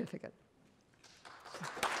the certificate.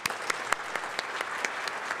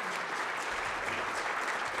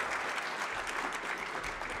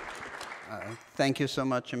 Thank you so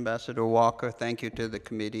much, Ambassador Walker. Thank you to the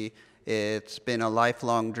committee. It's been a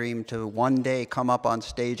lifelong dream to one day come up on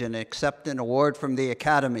stage and accept an award from the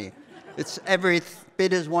Academy. It's every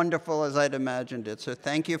bit as wonderful as I'd imagined it. So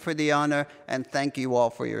thank you for the honor, and thank you all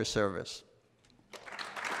for your service.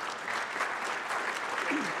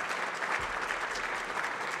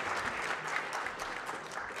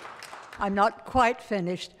 I'm not quite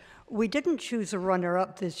finished. We didn't choose a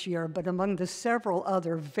runner-up this year, but among the several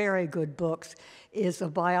other very good books is a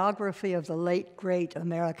biography of the late, great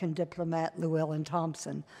American diplomat Llewellyn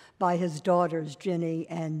Thompson by his daughters, Ginny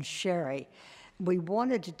and Sherry. We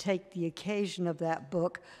wanted to take the occasion of that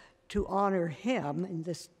book to honor him in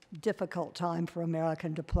this difficult time for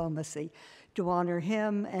American diplomacy, to honor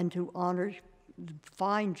him and to honor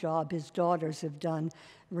fine job his daughters have done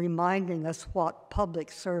reminding us what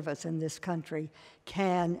public service in this country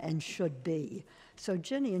can and should be. So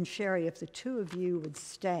Jenny and Sherry, if the two of you would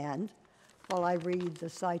stand while I read the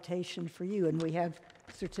citation for you, and we have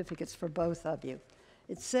certificates for both of you.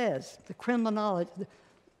 It says, the Criminologist,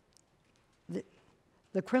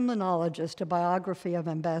 a biography of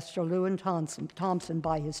Ambassador Lewin Thompson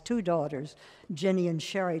by his two daughters, Jenny and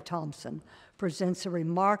Sherry Thompson, presents a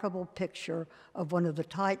remarkable picture of one of the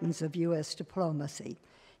titans of U.S. diplomacy.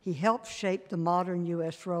 He helped shape the modern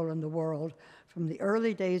U.S. role in the world from the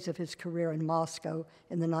early days of his career in Moscow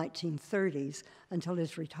in the 1930s until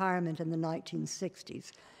his retirement in the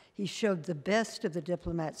 1960s. He showed the best of the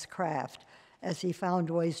diplomat's craft as he found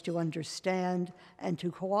ways to understand and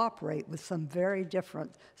to cooperate with some very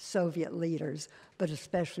different Soviet leaders, but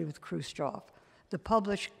especially with Khrushchev.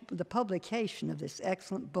 The publication of this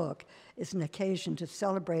excellent book is an occasion to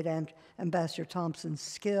celebrate Ambassador Thompson's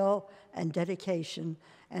skill and dedication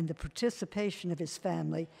and the participation of his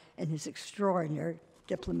family in his extraordinary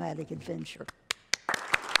diplomatic adventure.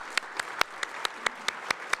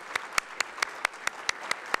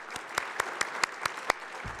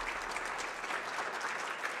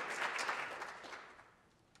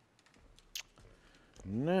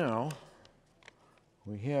 Now,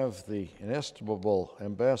 we have the inestimable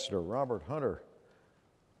Ambassador Robert Hunter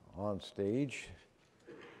on stage.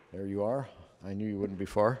 There you are. I knew you wouldn't be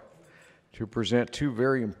far. To present two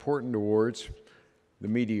very important awards, the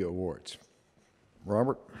Media Awards.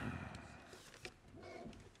 Robert.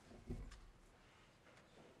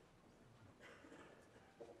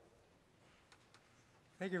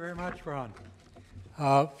 Thank you very much, Ron.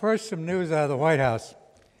 First, some news out of the White House.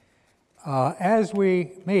 As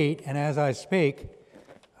we meet and as I speak,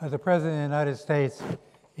 the President of the United States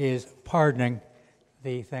is pardoning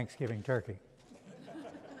the Thanksgiving turkey.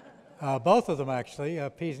 Both of them, actually,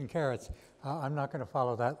 peas and carrots. I'm not going to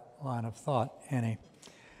follow that line of thought any.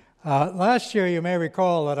 Last year, you may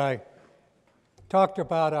recall that I talked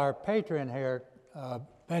about our patron here,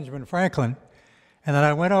 Benjamin Franklin, and then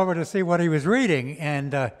I went over to see what he was reading,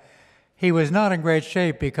 and he was not in great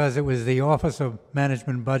shape because it was the Office of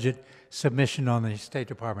Management Budget submission on the State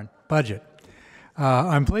Department budget.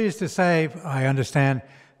 I'm pleased to say, I understand,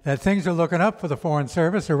 that things are looking up for the Foreign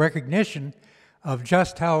Service, a recognition of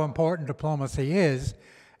just how important diplomacy is,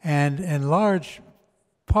 and in large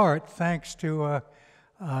part thanks to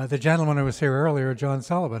the gentleman who was here earlier, John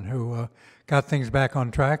Sullivan, who got things back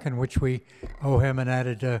on track, in which we owe him an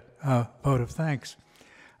added vote of thanks.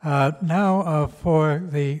 Now for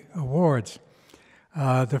the awards.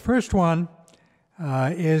 The first one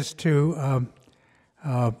is to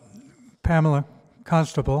Pamela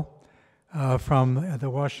Constable from the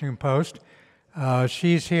Washington Post.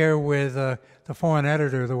 She's here with the foreign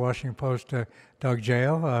editor of the Washington Post, Doug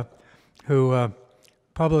Jale, who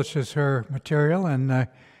publishes her material and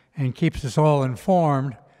keeps us all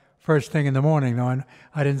informed first thing in the morning. Though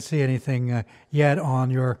I didn't see anything yet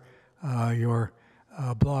on your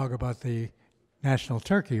blog about the national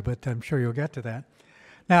turkey, but I'm sure you'll get to that.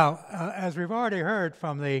 Now, as we've already heard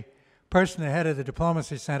from the person ahead of the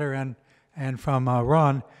Diplomacy Center and from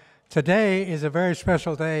Ron, today is a very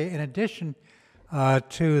special day. In addition to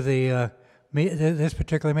this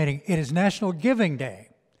particular meeting, it is National Giving Day.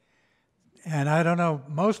 And I don't know,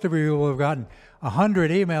 most of you will have gotten 100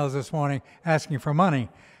 emails this morning asking for money.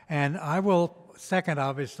 And I will second,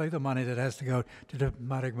 obviously, the money that has to go to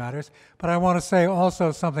diplomatic matters. But I want to say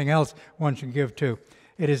also something else one should give to.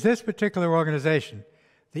 It is this particular organization,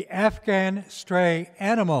 the Afghan Stray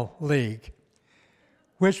Animal League,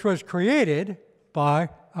 which was created by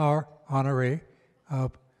our honoree,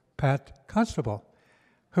 Pat Constable,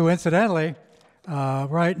 who incidentally,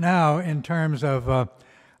 right now, in terms of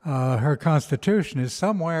her constitution, is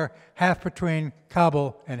somewhere half between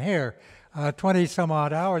Kabul and here. 20 some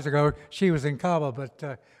odd hours ago, she was in Kabul,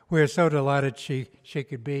 but we're so delighted she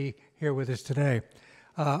could be here with us today.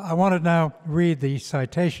 I want to now read the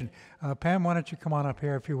citation. Pam, why don't you come on up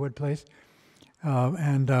here if you would, please?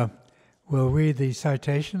 And we'll read the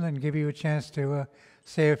citation and give you a chance to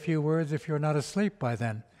say a few words if you're not asleep by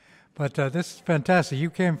then. But this is fantastic. You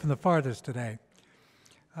came from the farthest today.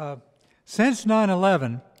 Since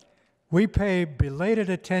 9/11, we pay belated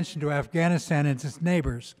attention to Afghanistan and its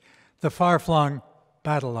neighbors, the far-flung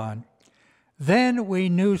battle line. Then we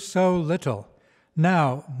knew so little.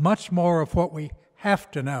 Now, much more of what we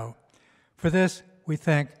have to know. For this, we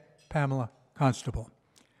thank Pamela Constable.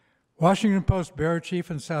 Washington Post bureau chief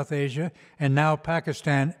in South Asia and now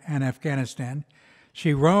Pakistan and Afghanistan,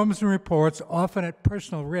 she roams and reports, often at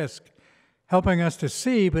personal risk, helping us to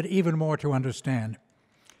see, but even more to understand.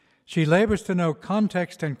 She labors to know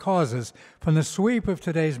context and causes from the sweep of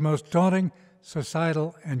today's most daunting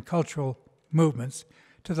societal and cultural movements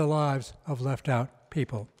to the lives of left-out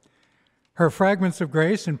people. Her fragments of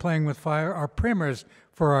grace in Playing with Fire are primers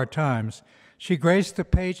for our times. She graced the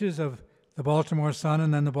pages of the Baltimore Sun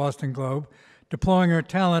and then the Boston Globe, deploying her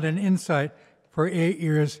talent and insight for 8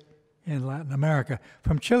 years in Latin America.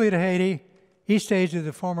 From Chile to Haiti, East Asia to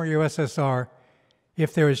the former USSR,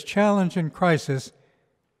 if there is challenge and crisis,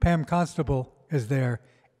 Pam Constable is there,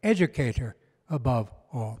 educator above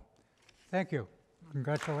all. Thank you.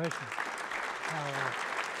 Congratulations.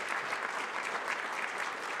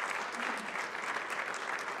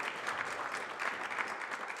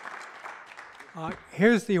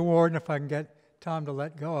 Here's the award, and if I can get Tom to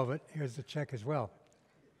let go of it, here's the check as well.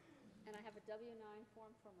 And I have a W-9 form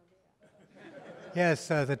from Maria. Yes,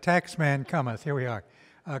 the tax man cometh. Here we are.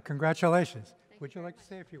 Congratulations. Would you like to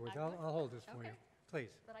say a few words? I'll hold this for you, please.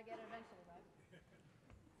 But I get it eventually, right?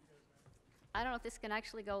 I don't know if this can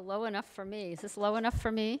actually go low enough for me. Is this low enough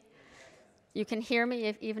for me? You can hear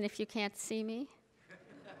me even if you can't see me?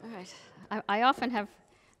 All right. I often have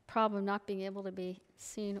problem not being able to be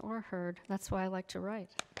seen or heard. That's why I like to write.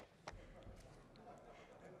 I'm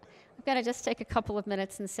going to just take a couple of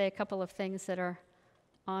minutes and say a couple of things that are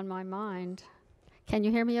on my mind. Can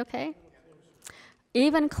you hear me okay?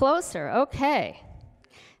 Even closer, okay.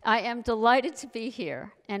 I am delighted to be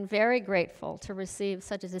here and very grateful to receive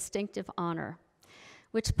such a distinctive honor,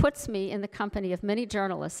 which puts me in the company of many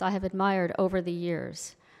journalists I have admired over the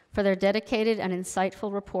years for their dedicated and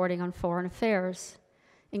insightful reporting on foreign affairs,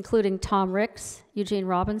 including Tom Ricks, Eugene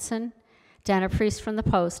Robinson, Dana Priest from the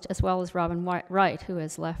Post, as well as Robin Wright, who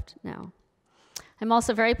has left now. I'm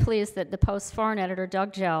also very pleased that the Post's foreign editor,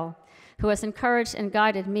 Doug Gell, who has encouraged and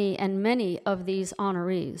guided me and many of these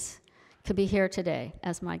honorees, could be here today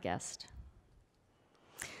as my guest.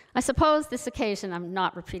 I suppose this occasion, I'm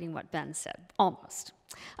not repeating what Ben said, almost.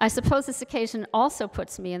 I suppose this occasion also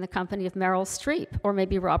puts me in the company of Meryl Streep, or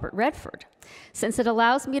maybe Robert Redford, since it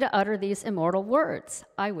allows me to utter these immortal words.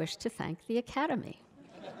 I wish to thank the Academy.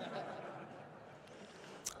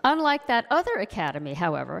 Unlike that other Academy,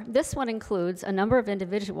 however, this one includes a number of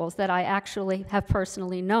individuals that I actually have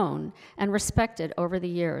personally known and respected over the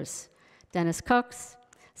years. Dennis Cooks,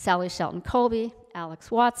 Sally Shelton Colby,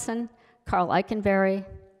 Alex Watson, Carl Eikenberry,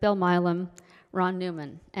 Bill Milam, Ron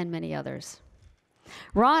Newman, and many others.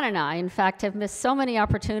 Ron and I, in fact, have missed so many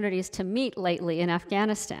opportunities to meet lately in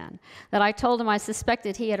Afghanistan that I told him I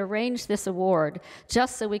suspected he had arranged this award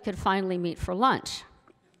just so we could finally meet for lunch,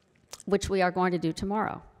 which we are going to do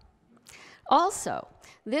tomorrow. Also,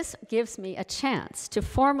 this gives me a chance to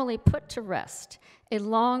formally put to rest a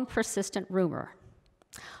long persistent rumor.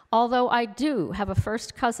 Although I do have a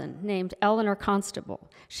first cousin named Eleanor Constable,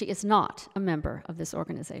 she is not a member of this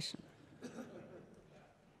organization.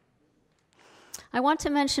 I want to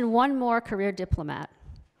mention one more career diplomat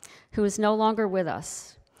who is no longer with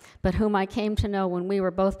us, but whom I came to know when we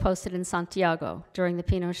were both posted in Santiago during the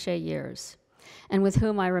Pinochet years, and with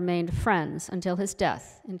whom I remained friends until his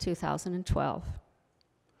death in 2012.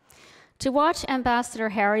 To watch Ambassador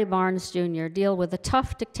Harry Barnes Jr. deal with the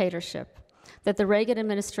tough dictatorship that the Reagan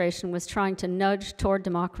administration was trying to nudge toward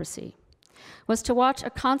democracy was to watch a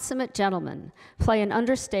consummate gentleman play an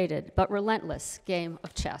understated but relentless game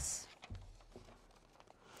of chess.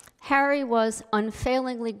 Harry was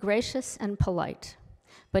unfailingly gracious and polite,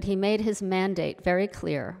 but he made his mandate very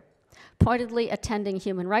clear, pointedly attending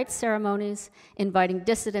human rights ceremonies, inviting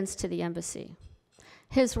dissidents to the embassy.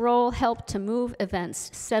 His role helped to move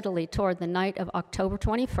events steadily toward the night of October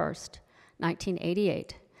 21st,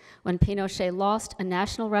 1988, when Pinochet lost a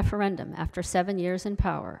national referendum after 7 years in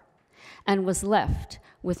power and was left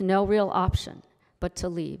with no real option but to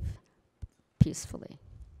leave peacefully.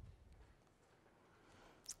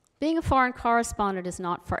 Being a foreign correspondent is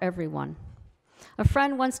not for everyone. A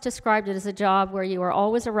friend once described it as a job where you are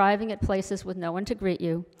always arriving at places with no one to greet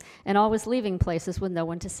you and always leaving places with no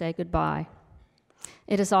one to say goodbye.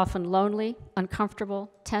 It is often lonely,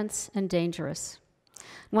 uncomfortable, tense, and dangerous.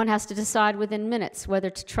 One has to decide within minutes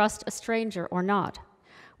whether to trust a stranger or not,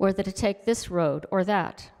 whether to take this road or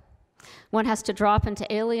that. One has to drop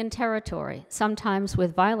into alien territory, sometimes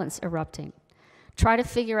with violence erupting, try to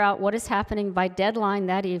figure out what is happening by deadline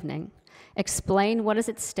that evening, explain what is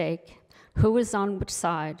at stake, who is on which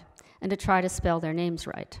side, and to try to spell their names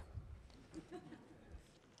right.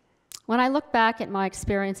 When I look back at my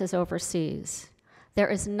experiences overseas, there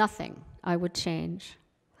is nothing I would change.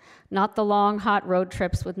 Not the long, hot road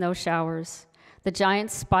trips with no showers, the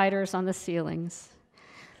giant spiders on the ceilings,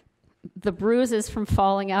 the bruises from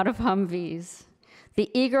falling out of Humvees, the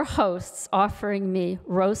eager hosts offering me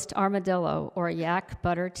roast armadillo or yak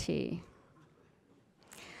butter tea.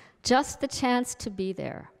 Just the chance to be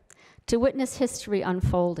there, to witness history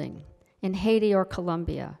unfolding in Haiti or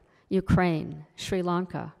Colombia, Ukraine, Sri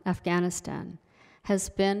Lanka, Afghanistan, has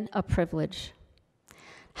been a privilege.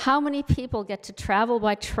 How many people get to travel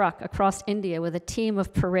by truck across India with a team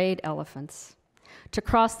of parade elephants, to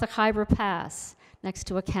cross the Khyber Pass next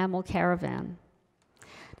to a camel caravan?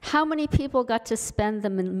 How many people got to spend the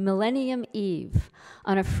Millennium Eve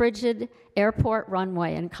on a frigid airport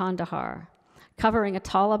runway in Kandahar, covering a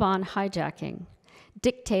Taliban hijacking,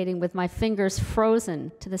 dictating with my fingers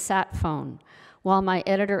frozen to the sat phone while my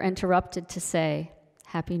editor interrupted to say,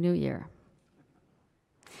 Happy New Year.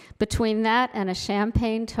 Between that and a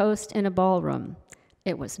champagne toast in a ballroom,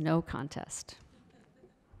 it was no contest.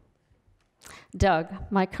 Doug,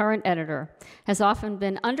 my current editor, has often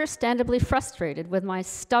been understandably frustrated with my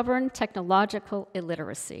stubborn technological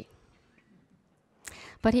illiteracy.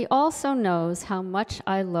 But he also knows how much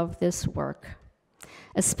I love this work,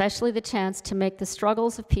 especially the chance to make the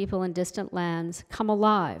struggles of people in distant lands come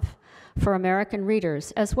alive for American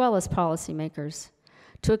readers as well as policymakers,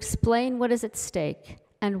 to explain what is at stake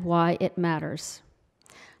and why it matters.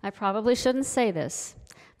 I probably shouldn't say this,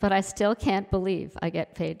 but I still can't believe I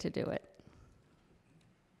get paid to do it.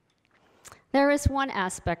 There is one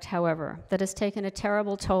aspect, however, that has taken a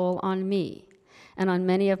terrible toll on me and on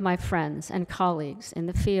many of my friends and colleagues in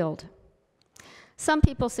the field. Some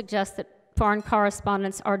people suggest that foreign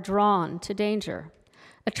correspondents are drawn to danger,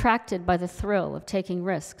 attracted by the thrill of taking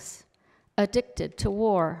risks, addicted to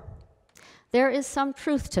war. There is some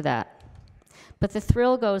truth to that, but the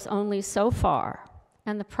thrill goes only so far,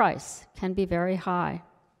 and the price can be very high.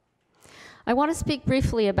 I want to speak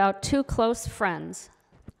briefly about two close friends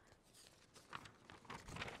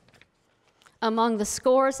among the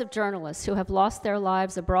scores of journalists who have lost their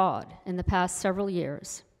lives abroad in the past several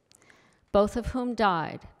years, both of whom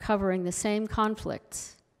died covering the same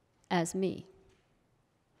conflicts as me.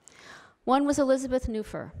 One was Elizabeth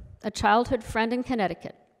Newfer, a childhood friend in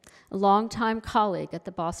Connecticut, a longtime colleague at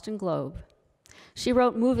the Boston Globe. She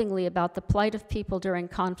wrote movingly about the plight of people during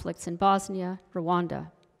conflicts in Bosnia,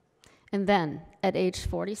 Rwanda. And then, at age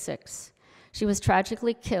 46, she was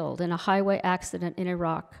tragically killed in a highway accident in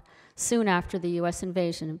Iraq soon after the US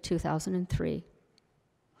invasion of 2003.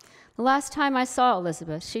 The last time I saw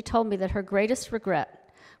Elizabeth, she told me that her greatest regret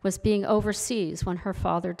was being overseas when her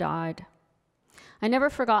father died. I never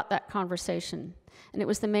forgot that conversation, and it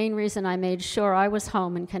was the main reason I made sure I was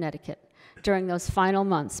home in Connecticut during those final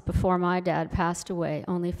months before my dad passed away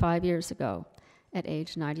only 5 years ago at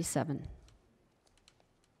age 97.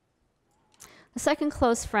 The second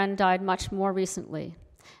close friend died much more recently,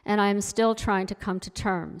 and I am still trying to come to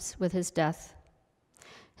terms with his death.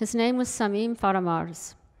 His name was Samim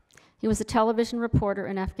Faramarz. He was a television reporter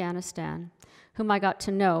in Afghanistan, whom I got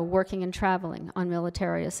to know working and traveling on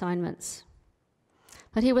military assignments.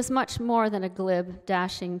 But he was much more than a glib,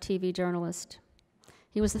 dashing TV journalist.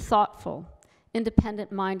 He was a thoughtful,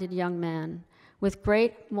 independent-minded young man with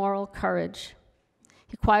great moral courage.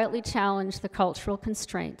 He quietly challenged the cultural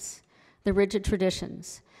constraints, the rigid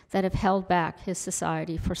traditions that have held back his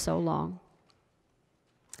society for so long.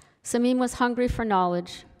 Samim was hungry for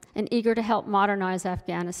knowledge and eager to help modernize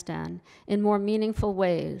Afghanistan in more meaningful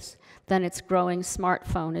ways than its growing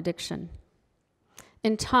smartphone addiction.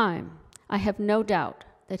 In time, I have no doubt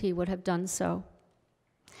that he would have done so.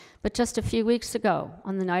 But just a few weeks ago,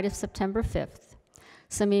 on the night of September 5th,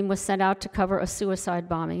 Samim was sent out to cover a suicide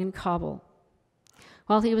bombing in Kabul.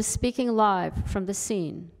 While he was speaking live from the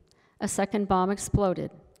scene, a second bomb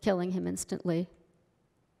exploded, killing him instantly.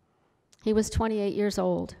 He was 28 years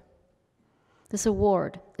old. This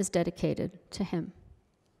award is dedicated to him.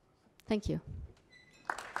 Thank you.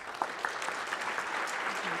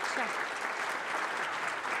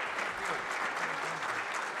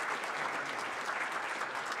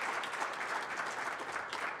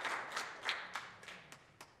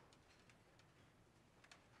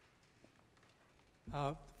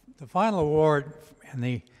 The final award in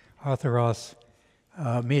the Arthur Ross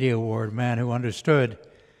Media Award, man who understood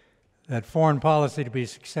that foreign policy to be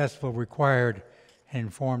successful required an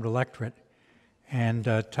informed electorate and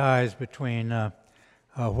ties between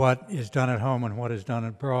what is done at home and what is done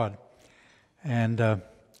abroad. And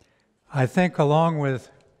I think along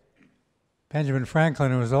with Benjamin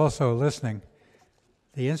Franklin, who was also listening,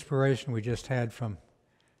 the inspiration we just had from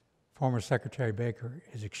former Secretary Baker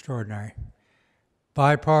is extraordinary.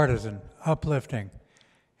 Bipartisan, uplifting.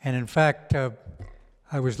 And in fact,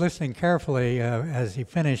 I was listening carefully as he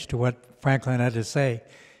finished to what Franklin had to say.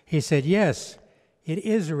 He said, yes, it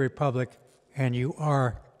is a republic, and you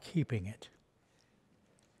are keeping it.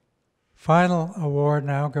 Final award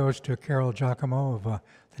now goes to Carol Giacomo of the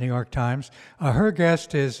New York Times. Her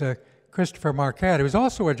guest is Christopher Marquette, who's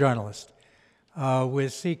also a journalist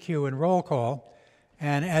with CQ and Roll Call.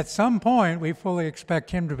 And at some point, we fully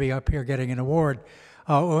expect him to be up here getting an award.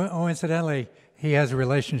 Incidentally, he has a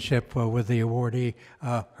relationship with the awardee,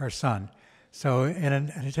 her son. So in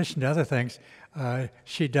addition to other things,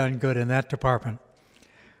 she's done good in that department.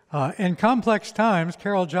 In complex times,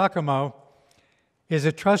 Carol Giacomo is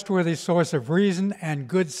a trustworthy source of reason and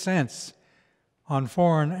good sense on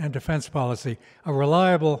foreign and defense policy, a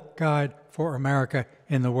reliable guide for America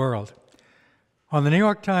in the world. On the New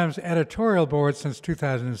York Times editorial board since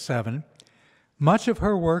 2007, much of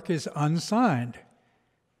her work is unsigned,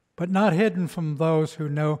 but not hidden from those who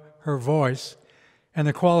know her voice and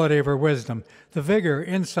the quality of her wisdom, the vigor,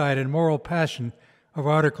 insight, and moral passion of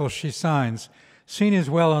articles she signs, seen as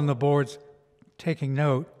well on the board's taking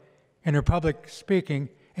note, in her public speaking,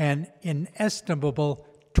 and inestimable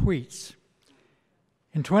tweets.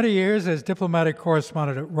 In 20 years as diplomatic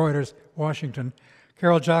correspondent at Reuters, Washington,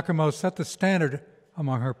 Carol Giacomo set the standard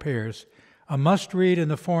among her peers, a must-read in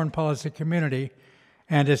the foreign policy community,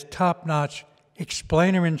 and is top-notch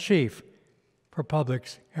explainer-in-chief for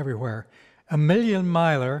publics everywhere. A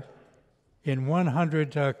million-miler in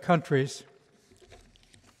 100 countries.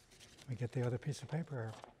 Let me get the other piece of paper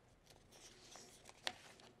here.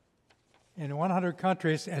 In 100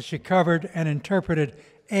 countries, as she covered and interpreted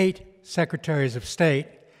 8 secretaries of state,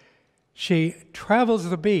 she travels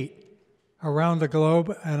the beat around the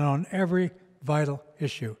globe and on every vital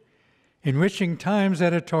issue, enriching Times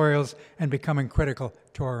editorials and becoming critical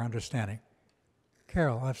to our understanding.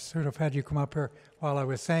 Carol, I've sort of had you come up here while I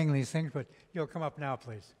was saying these things, but you'll come up now,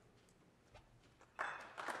 please.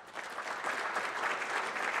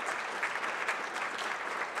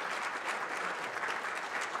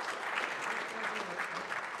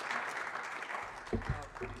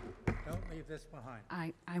 Don't leave this behind.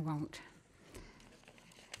 I won't.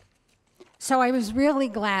 So I was really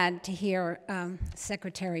glad to hear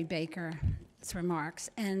Secretary Baker's remarks,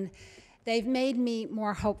 and they've made me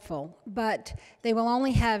more hopeful, but they will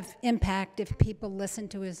only have impact if people listen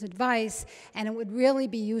to his advice, and it would really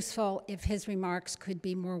be useful if his remarks could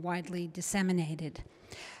be more widely disseminated.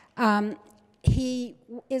 He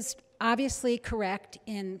is obviously correct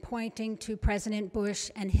in pointing to President Bush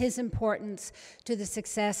and his importance to the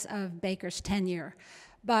success of Baker's tenure,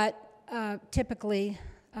 but typically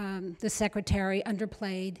the Secretary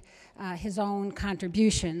underplayed his own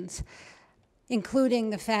contributions,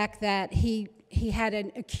 including the fact that he had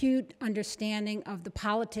an acute understanding of the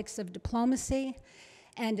politics of diplomacy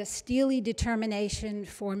and a steely determination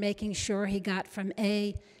for making sure he got from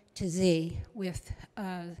A to Z with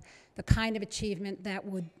the kind of achievement that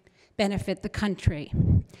would benefit the country.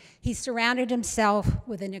 He surrounded himself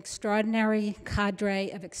with an extraordinary cadre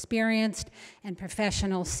of experienced and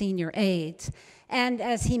professional senior aides. And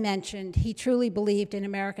as he mentioned, he truly believed in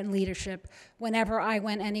American leadership. Whenever I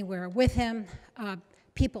went anywhere with him,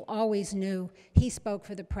 people always knew he spoke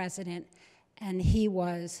for the president, and he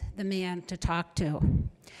was the man to talk to.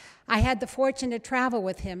 I had the fortune to travel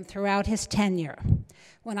with him throughout his tenure.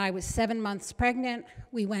 When I was 7 months pregnant,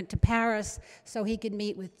 we went to Paris so he could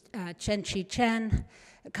meet with Chen Chi-chen.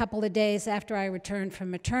 A couple of days after I returned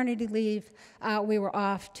from maternity leave, we were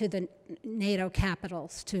off to the NATO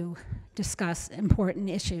capitals to discuss important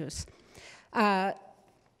issues.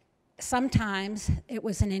 Sometimes it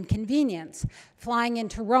was an inconvenience. Flying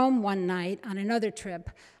into Rome one night on another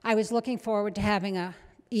trip, I was looking forward to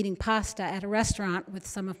eating pasta at a restaurant with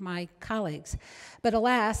some of my colleagues. But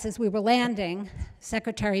alas, as we were landing,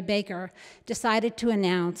 Secretary Baker decided to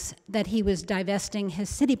announce that he was divesting his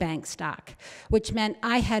Citibank stock, which meant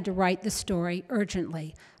I had to write the story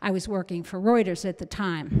urgently. I was working for Reuters at the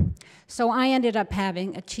time. So I ended up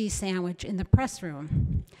having a cheese sandwich in the press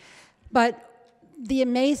room. But the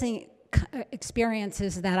amazing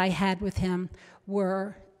experiences that I had with him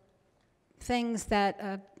were things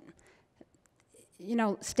that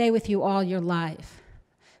stay with you all your life.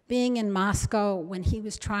 Being in Moscow when he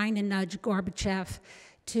was trying to nudge Gorbachev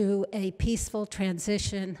to a peaceful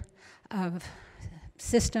transition of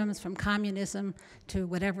systems from communism to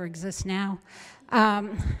whatever exists now.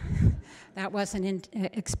 That wasn't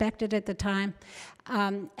expected at the time.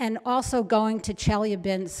 And also going to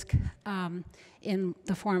Chelyabinsk in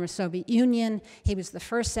the former Soviet Union. He was the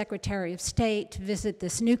first Secretary of State to visit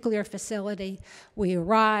this nuclear facility. We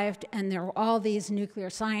arrived, and there were all these nuclear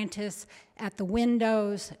scientists at the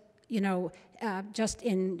windows, just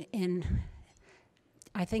in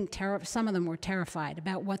I think some of them were terrified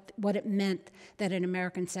about what it meant that an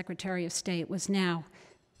American Secretary of State was now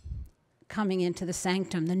coming into the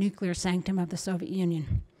sanctum, the nuclear sanctum of the Soviet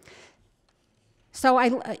Union. So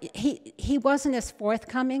he wasn't as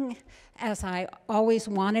forthcoming as I always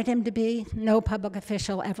wanted him to be. No public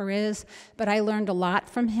official ever is, but I learned a lot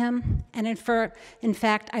from him. And in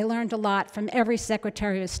fact, I learned a lot from every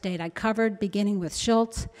Secretary of State I covered, beginning with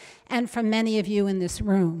Schultz, and from many of you in this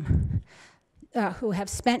room who have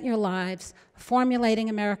spent your lives formulating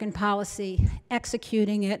American policy,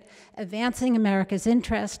 executing it, advancing America's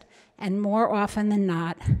interest, and more often than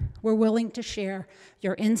not, were willing to share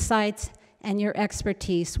your insights and your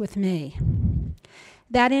expertise with me.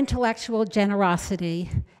 That intellectual generosity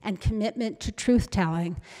and commitment to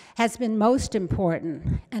truth-telling has been most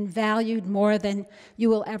important and valued more than you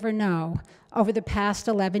will ever know over the past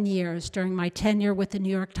 11 years during my tenure with the New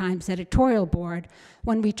York Times editorial board,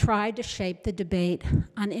 when we tried to shape the debate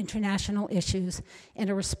on international issues in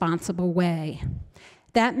a responsible way.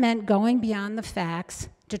 That meant going beyond the facts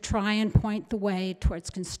to try and point the way towards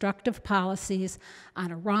constructive policies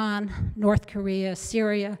on Iran, North Korea,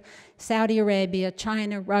 Syria, Saudi Arabia,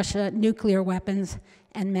 China, Russia, nuclear weapons,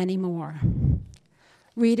 and many more.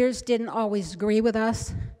 Readers didn't always agree with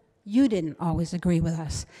us. You didn't always agree with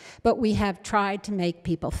us, but we have tried to make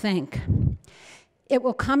people think. It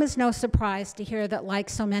will come as no surprise to hear that, like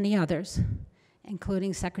so many others,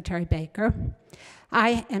 including Secretary Baker,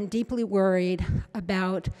 I am deeply worried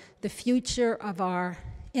about the future of our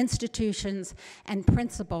institutions and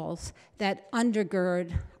principles that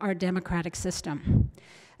undergird our democratic system.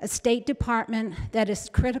 A State Department that is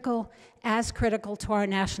as critical to our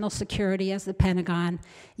national security as the Pentagon,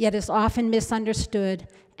 yet is often misunderstood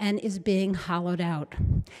and is being hollowed out.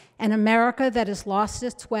 An America that has lost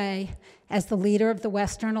its way as the leader of the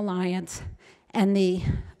Western Alliance and the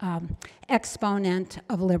exponent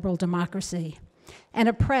of liberal democracy. And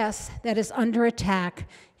a press that is under attack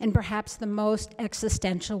in perhaps the most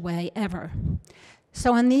existential way ever.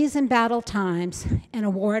 So in these embattled times, an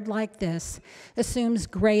award like this assumes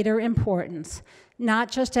greater importance, not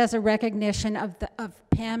just as a recognition of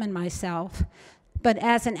Pam and myself, but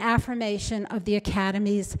as an affirmation of the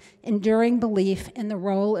Academy's enduring belief in the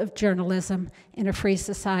role of journalism in a free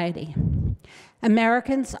society.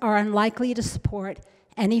 Americans are unlikely to support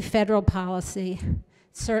any federal policy,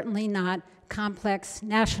 certainly not complex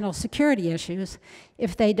national security issues,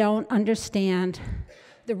 if they don't understand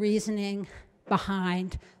the reasoning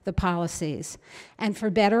behind the policies. And for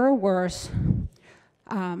better or worse,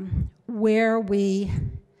 where we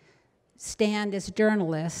stand as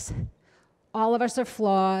journalists, all of us are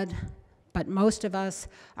flawed, but most of us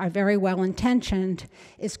are very well-intentioned,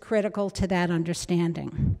 is critical to that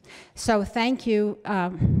understanding. So thank you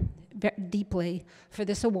deeply for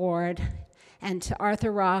this award, and to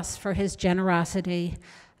Arthur Ross for his generosity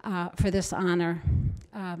for this honor.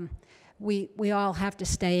 We all have to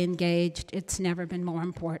stay engaged. It's never been more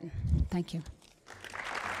important. Thank you.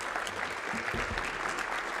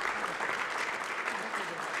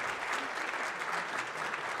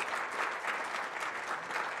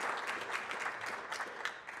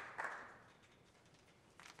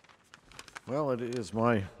 Well, it is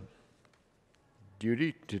my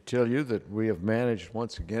duty to tell you that we have managed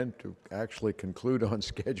once again to actually conclude on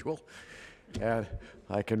schedule, and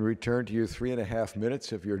I can return to you 3.5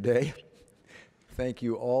 minutes of your day. Thank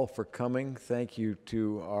you all for coming. Thank you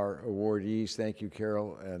to our awardees. Thank you,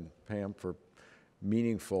 Carol and Pam, for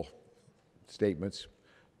meaningful statements.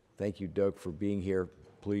 Thank you, Doug, for being here.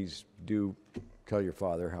 Please do tell your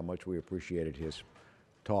father how much we appreciated his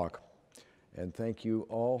talk. And thank you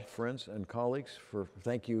all, friends and colleagues,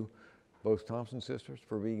 thank you, both Thompson sisters,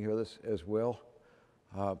 for being here as well.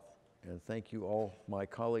 And thank you all, my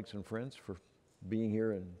colleagues and friends, for being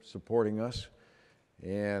here and supporting us.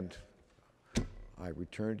 And I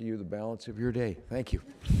return to you the balance of your day. Thank you.